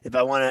 If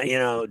I want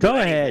to, go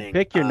ahead,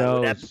 pick your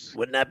nose.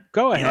 Wouldn't that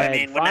go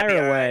ahead,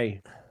 fire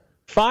away. Right?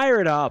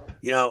 Fire it up.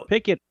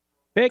 Pick it.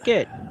 Pick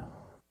it.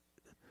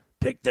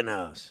 Pick the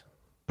nose.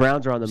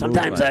 Browns are on the move.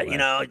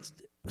 Sometimes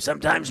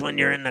sometimes when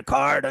you're in the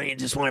car, don't you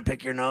just want to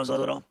pick your nose a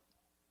little?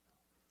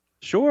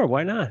 Sure,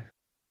 why not?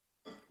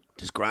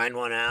 Just grind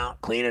one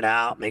out, clean it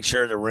out, make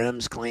sure the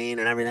rim's clean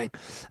and everything.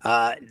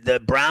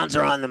 The Browns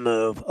are on the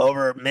move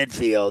over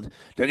midfield.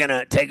 They're going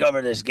to take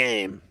over this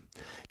game.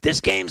 This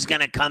game's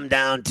going to come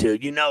down to,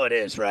 it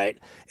is, right?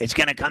 It's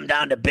going to come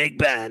down to Big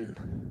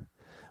Ben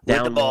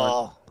with the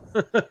ball,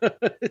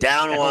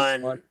 down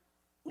one.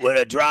 With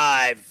a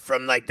drive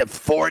from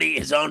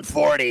his own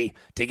 40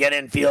 to get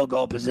in field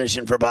goal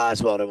position for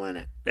Boswell to win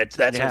it. That's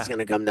what it's going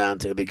to come down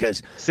to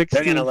because they're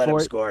going to let him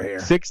score here.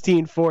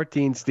 16-14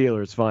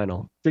 Steelers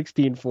final.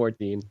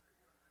 16-14.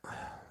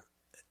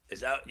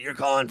 Is that you're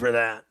calling for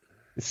that?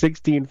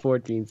 16-14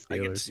 Steelers.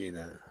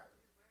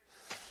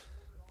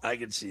 I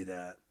can see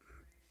that.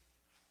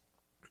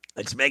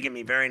 It's making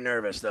me very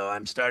nervous, though.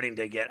 I'm starting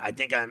to I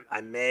think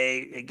I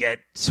may get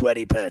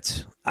sweaty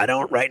pits. I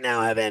don't right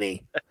now have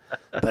any,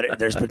 but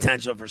there's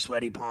potential for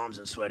sweaty palms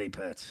and sweaty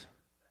pits.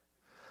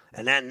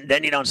 And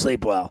then you don't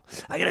sleep well.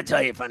 I got to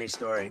tell you a funny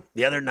story.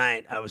 The other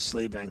night I was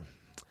sleeping,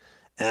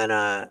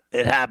 and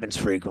it happens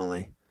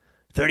frequently.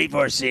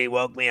 34C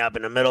woke me up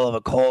in the middle of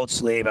a cold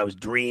sleep. I was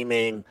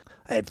dreaming.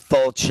 I had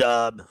full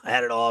chub. I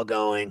had it all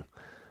going.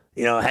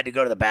 I had to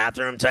go to the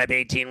bathroom type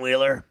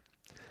 18-wheeler.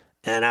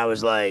 And I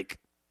was like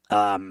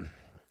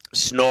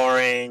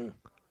snoring,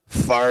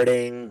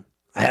 farting.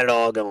 I had it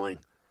all going.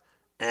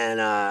 And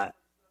I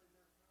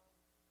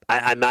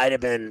might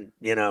have been,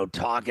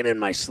 talking in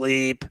my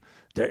sleep.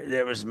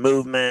 There was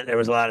movement. There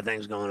was a lot of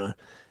things going on.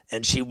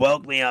 And she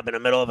woke me up in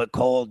the middle of a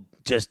cold,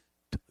 just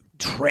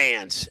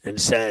trance and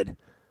said,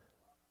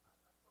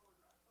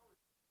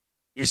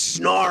 "You're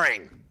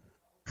snoring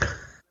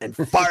and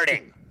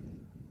farting.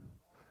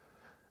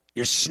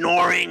 You're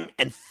snoring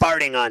and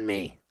farting on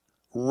me.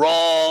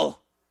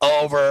 Roll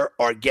over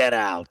or get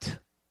out."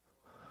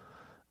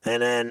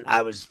 And then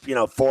I was,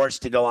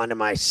 forced to go onto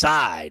my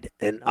side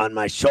and on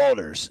my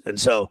shoulders. And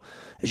so,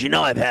 as you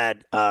know, I've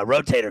had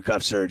rotator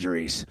cuff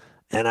surgeries,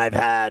 and I've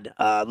had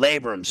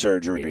labrum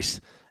surgeries,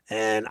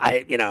 and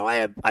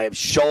I have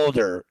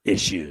shoulder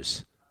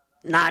issues.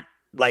 Not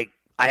like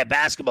I have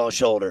basketball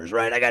shoulders,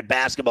 right? I got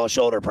basketball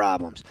shoulder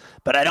problems,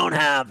 but I don't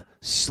have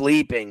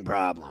sleeping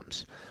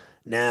problems.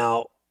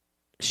 Now,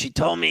 she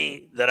told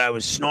me that I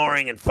was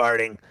snoring and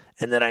farting,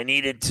 and that I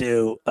needed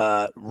to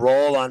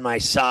roll on my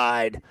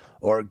side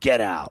or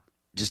get out.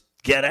 Just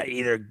get out,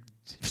 either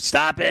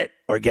stop it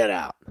or get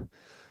out.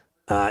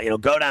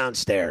 Go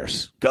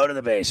downstairs, go to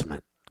the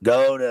basement,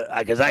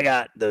 because I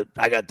got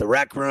the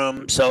rec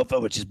room sofa,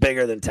 which is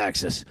bigger than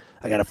Texas.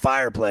 I got a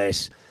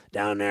fireplace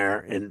down there,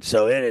 and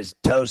so it is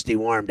toasty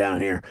warm down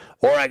here.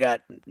 Or I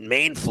got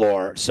main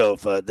floor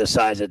sofa the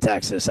size of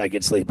Texas I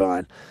could sleep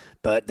on.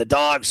 But the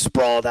dog's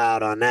sprawled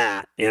out on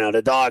that.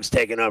 The dog's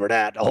taking over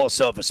that. The whole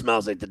sofa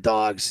smells like the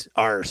dog's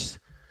arse.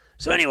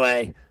 So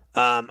anyway,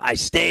 I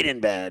stayed in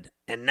bed.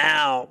 And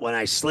now when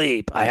I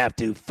sleep, I have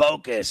to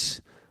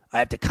focus. I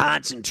have to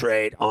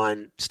concentrate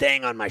on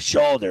staying on my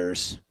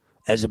shoulders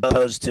as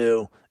opposed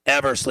to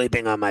ever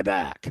sleeping on my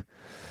back.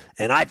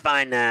 And I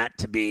find that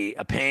to be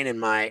a pain in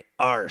my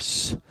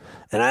arse.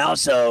 And I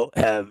also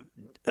have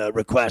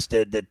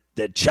requested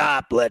that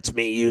Chop lets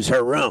me use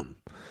her room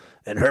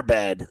and her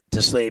bed to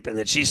sleep, and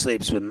that she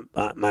sleeps with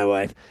my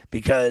wife,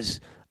 because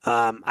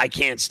I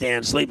can't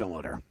stand sleeping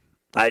with her.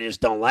 I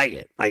just don't like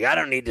it. Like, I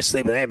don't need to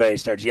sleep with anybody who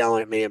starts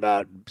yelling at me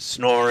about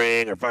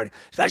snoring or farting,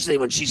 especially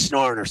when she's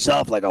snoring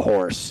herself like a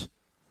horse.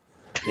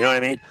 You know what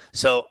I mean?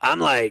 So I'm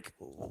like,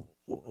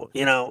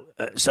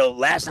 so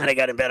last night I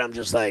got in bed, I'm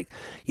just like,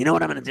 you know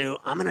what I'm going to do?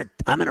 I'm going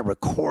to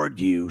record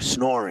you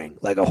snoring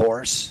like a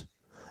horse,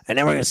 and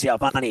then we're going to see how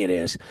funny it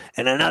is.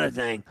 And another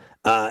thing,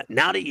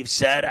 now that you've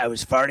said I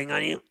was farting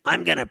on you, I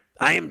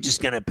am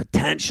just going to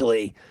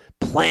potentially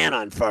plan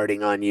on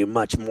farting on you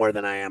much more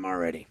than I am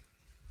already.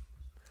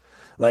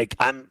 Like,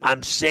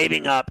 I'm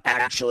saving up,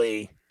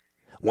 actually.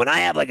 When I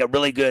have like a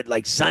really good,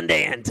 like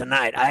Sunday and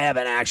tonight, I have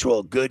an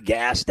actual good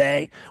gas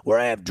day where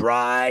I have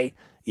dry,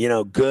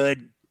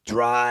 good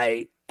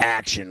dry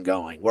action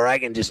going, where I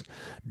can just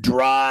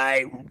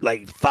dry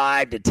like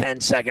 5 to 10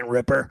 second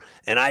ripper,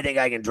 and I think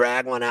I can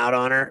drag one out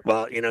on her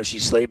while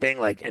she's sleeping,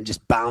 like, and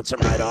just bounce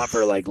them right off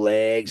her like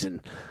legs and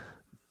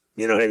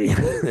maybe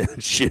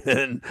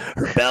shin,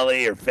 her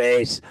belly, her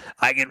face.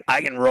 I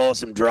can roll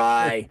some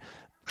dry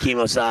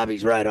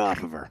Kimosabis right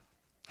off of her.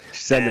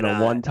 Sending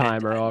a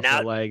one-timer off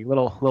her leg,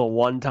 little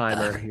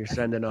one-timer you're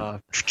sending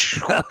off.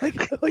 Just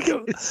like a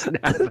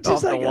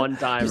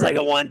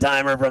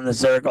one-timer from the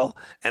circle.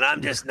 And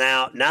I'm just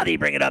now that you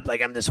bring it up,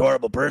 like I'm this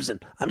horrible person,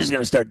 I'm just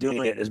going to start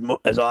doing it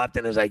as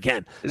often as I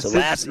can. So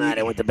last night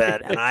I went to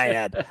bed and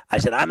I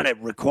said, I'm going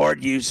to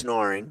record you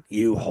snoring,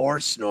 you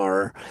horse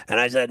snorer. And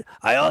I said,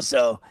 I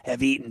also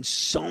have eaten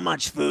so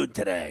much food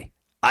today.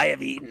 I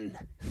have eaten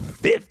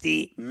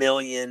 50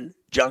 million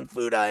junk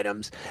food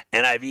items,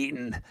 and I've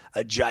eaten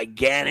a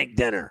gigantic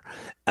dinner.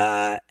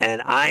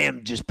 And I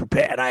am just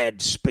prepared. And I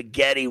had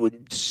spaghetti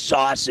with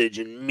sausage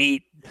and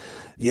meat,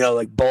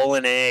 like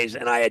bolognese,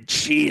 and I had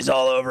cheese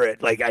all over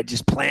it. Like, I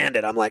just planned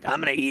it. I'm like,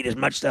 I'm going to eat as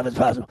much stuff as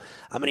possible.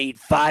 I'm going to eat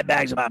 5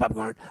 bags of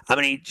popcorn. I'm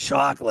going to eat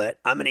chocolate.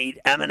 I'm going to eat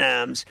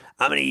M&Ms.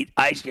 I'm going to eat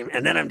ice cream.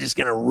 And then I'm just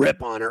going to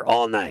rip on her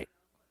all night.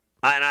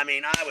 And I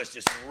mean, I was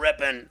just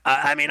ripping.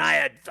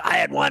 I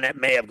had one that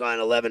may have gone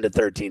 11 to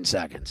 13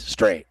 seconds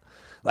straight.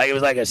 Like, it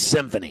was like a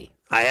symphony.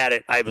 I had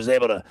it. I was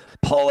able to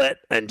pull it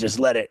and just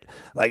let it,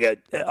 like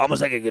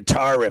almost like a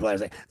guitar riff. I was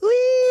like,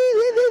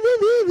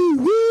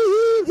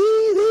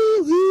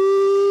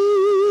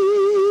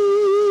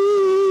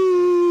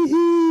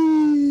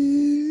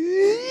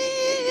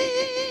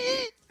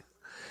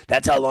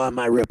 that's how long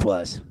my rip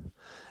was,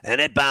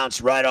 and it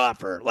bounced right off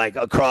her, like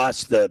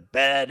across the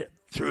bed,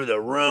 through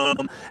the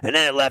room, and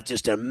then it left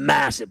just a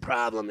massive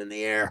problem in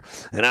the air.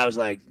 And I was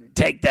like,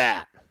 take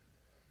that.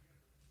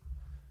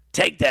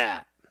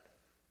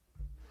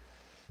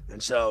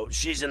 And so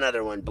she's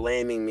another one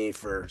blaming me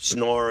for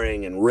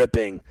snoring and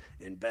ripping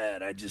in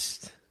bed. I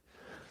got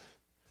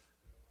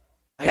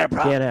a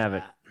problem. Can't have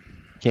it.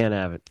 Can't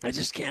have it. I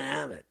just can't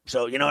have it.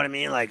 So, you know what I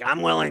mean? Like,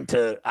 I'm willing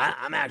to,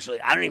 I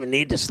don't even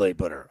need to sleep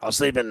with her. I'll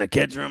sleep in the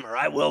kids' room, or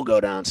I will go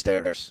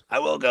downstairs. I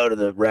will go to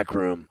the rec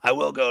room. I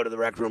will go to the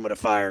rec room with a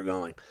fire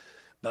going.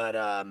 But,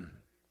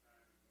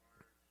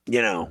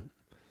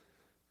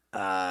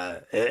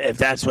 if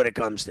that's what it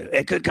comes to,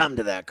 it could come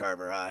to that,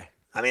 Carver High.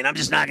 I mean, I'm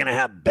just not going to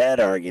have bed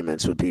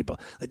arguments with people.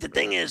 Like, the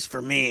thing is,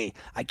 for me,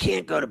 I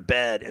can't go to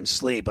bed and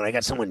sleep when I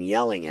got someone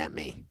yelling at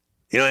me.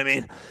 You know what I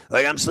mean?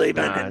 Like, I'm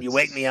sleeping and you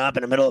wake me up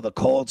in the middle of a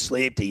cold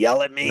sleep to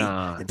yell at me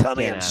and tell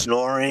me I'm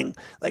snoring.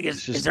 Like,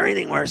 is there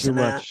anything worse than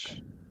that?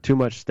 Too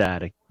much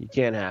static. You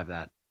can't have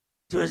that.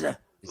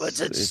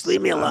 Just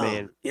leave me alone.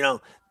 I mean,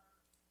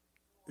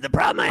 the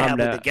problem I have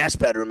with the guest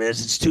bedroom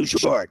is it's too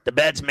short. The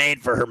bed's made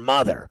for her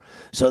mother.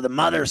 So the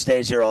mother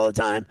stays here all the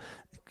time.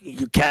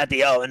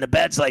 Kathy, and the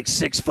bed's like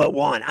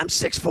 6'1". I'm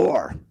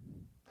 6'4".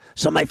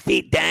 So my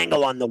feet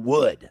dangle on the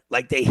wood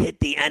like they hit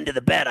the end of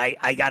the bed.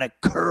 I gotta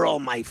curl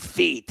my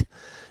feet.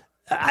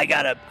 I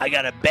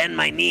gotta bend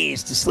my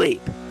knees to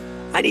sleep.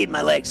 I need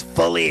my legs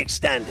fully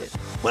extended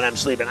when I'm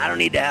sleeping. I don't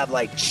need to have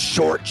like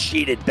short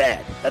sheeted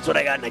bed. That's what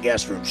I got in the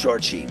guest room,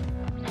 short sheet.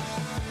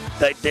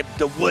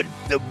 The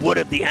wood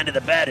of the end of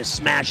the bed is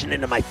smashing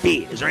into my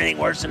feet. Is there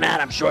anything worse than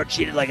that? I'm short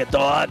sheeted like a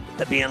dog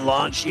than being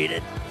long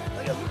sheeted,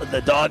 like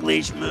the dog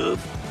leash move.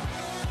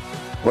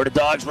 Where the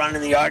dog's running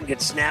in the yard and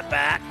get snapped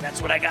back.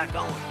 That's what I got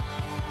going.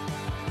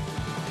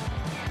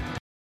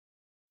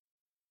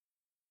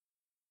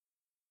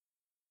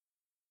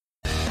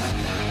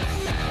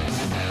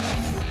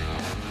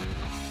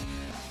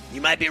 You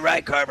might be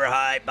right, Carver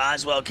High.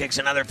 Boswell kicks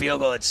another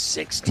field goal. It's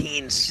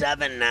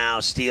 16-7 now,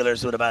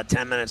 Steelers, with about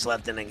 10 minutes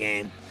left in the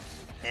game.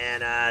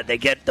 And they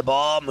get the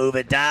ball, move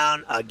it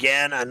down.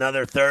 Again,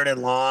 another 3rd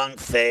and long,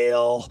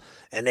 fail.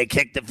 And they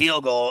kick the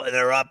field goal, and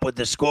they're up with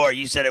the score.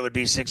 You said it would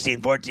be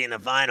 16-14 in the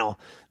final.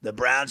 The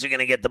Browns are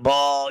going to get the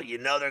ball. You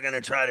know they're going to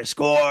try to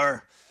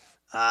score.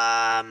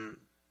 A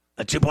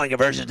 2-point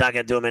conversion is not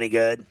going to do them any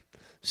good.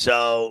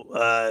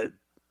 So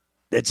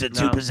it's a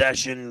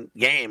two-possession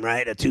game,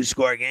 right? A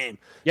 2-score game.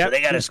 Yep, so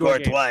they got to score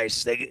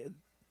twice. They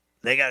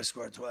got to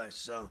score twice.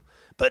 So,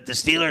 but the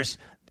Steelers,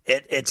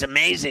 it's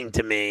amazing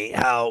to me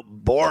how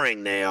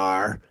boring they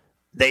are.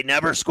 They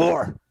never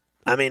score.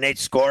 I mean, they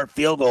score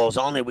field goals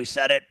only. We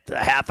said it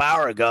a half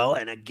hour ago,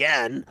 and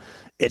again,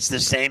 it's the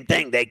same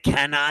thing. They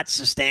cannot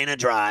sustain a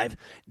drive.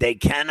 They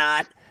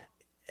cannot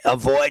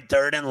avoid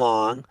 3rd and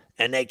long,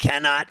 and they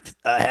cannot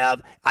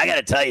have – I got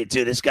to tell you,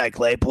 too, this guy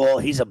Claypool,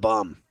 he's a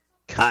bum.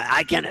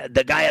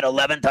 The guy had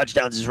 11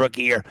 touchdowns his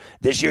rookie year.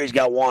 This year he's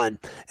got 1,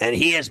 and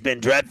he has been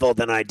dreadful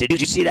tonight. Did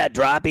you see that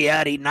drop he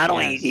had? He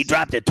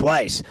dropped it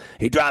twice.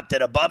 He dropped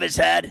it above his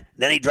head,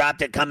 then he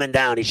dropped it coming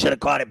down. He should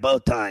have caught it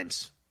both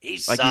times. He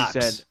sucks. Like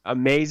you said,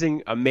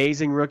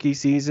 amazing rookie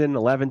season,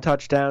 11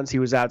 touchdowns. He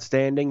was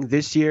outstanding.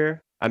 This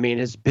year, I mean,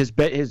 his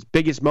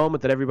biggest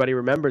moment that everybody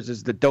remembers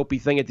is the dopey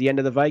thing at the end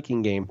of the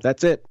Viking game.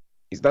 That's it.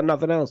 He's done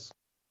nothing else.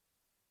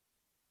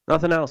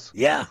 Nothing else.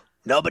 Yeah.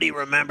 Nobody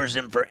remembers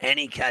him for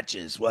any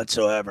catches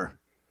whatsoever.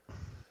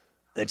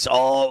 It's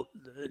all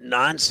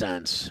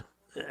nonsense.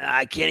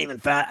 I can't even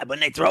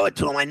when they throw it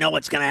to him, I know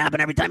what's going to happen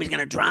every time. He's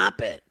going to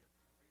drop it.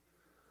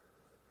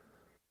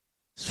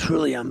 It's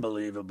truly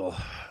unbelievable.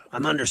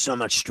 I'm under so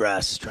much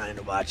stress trying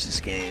to watch this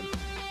game.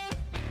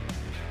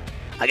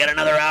 I got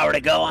another hour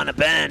to go on the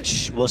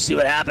bench. We'll see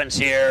what happens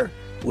here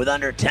with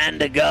under 10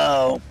 to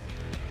go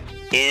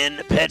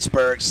in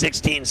Pittsburgh.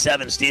 16-7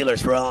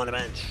 Steelers for All on the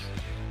Bench.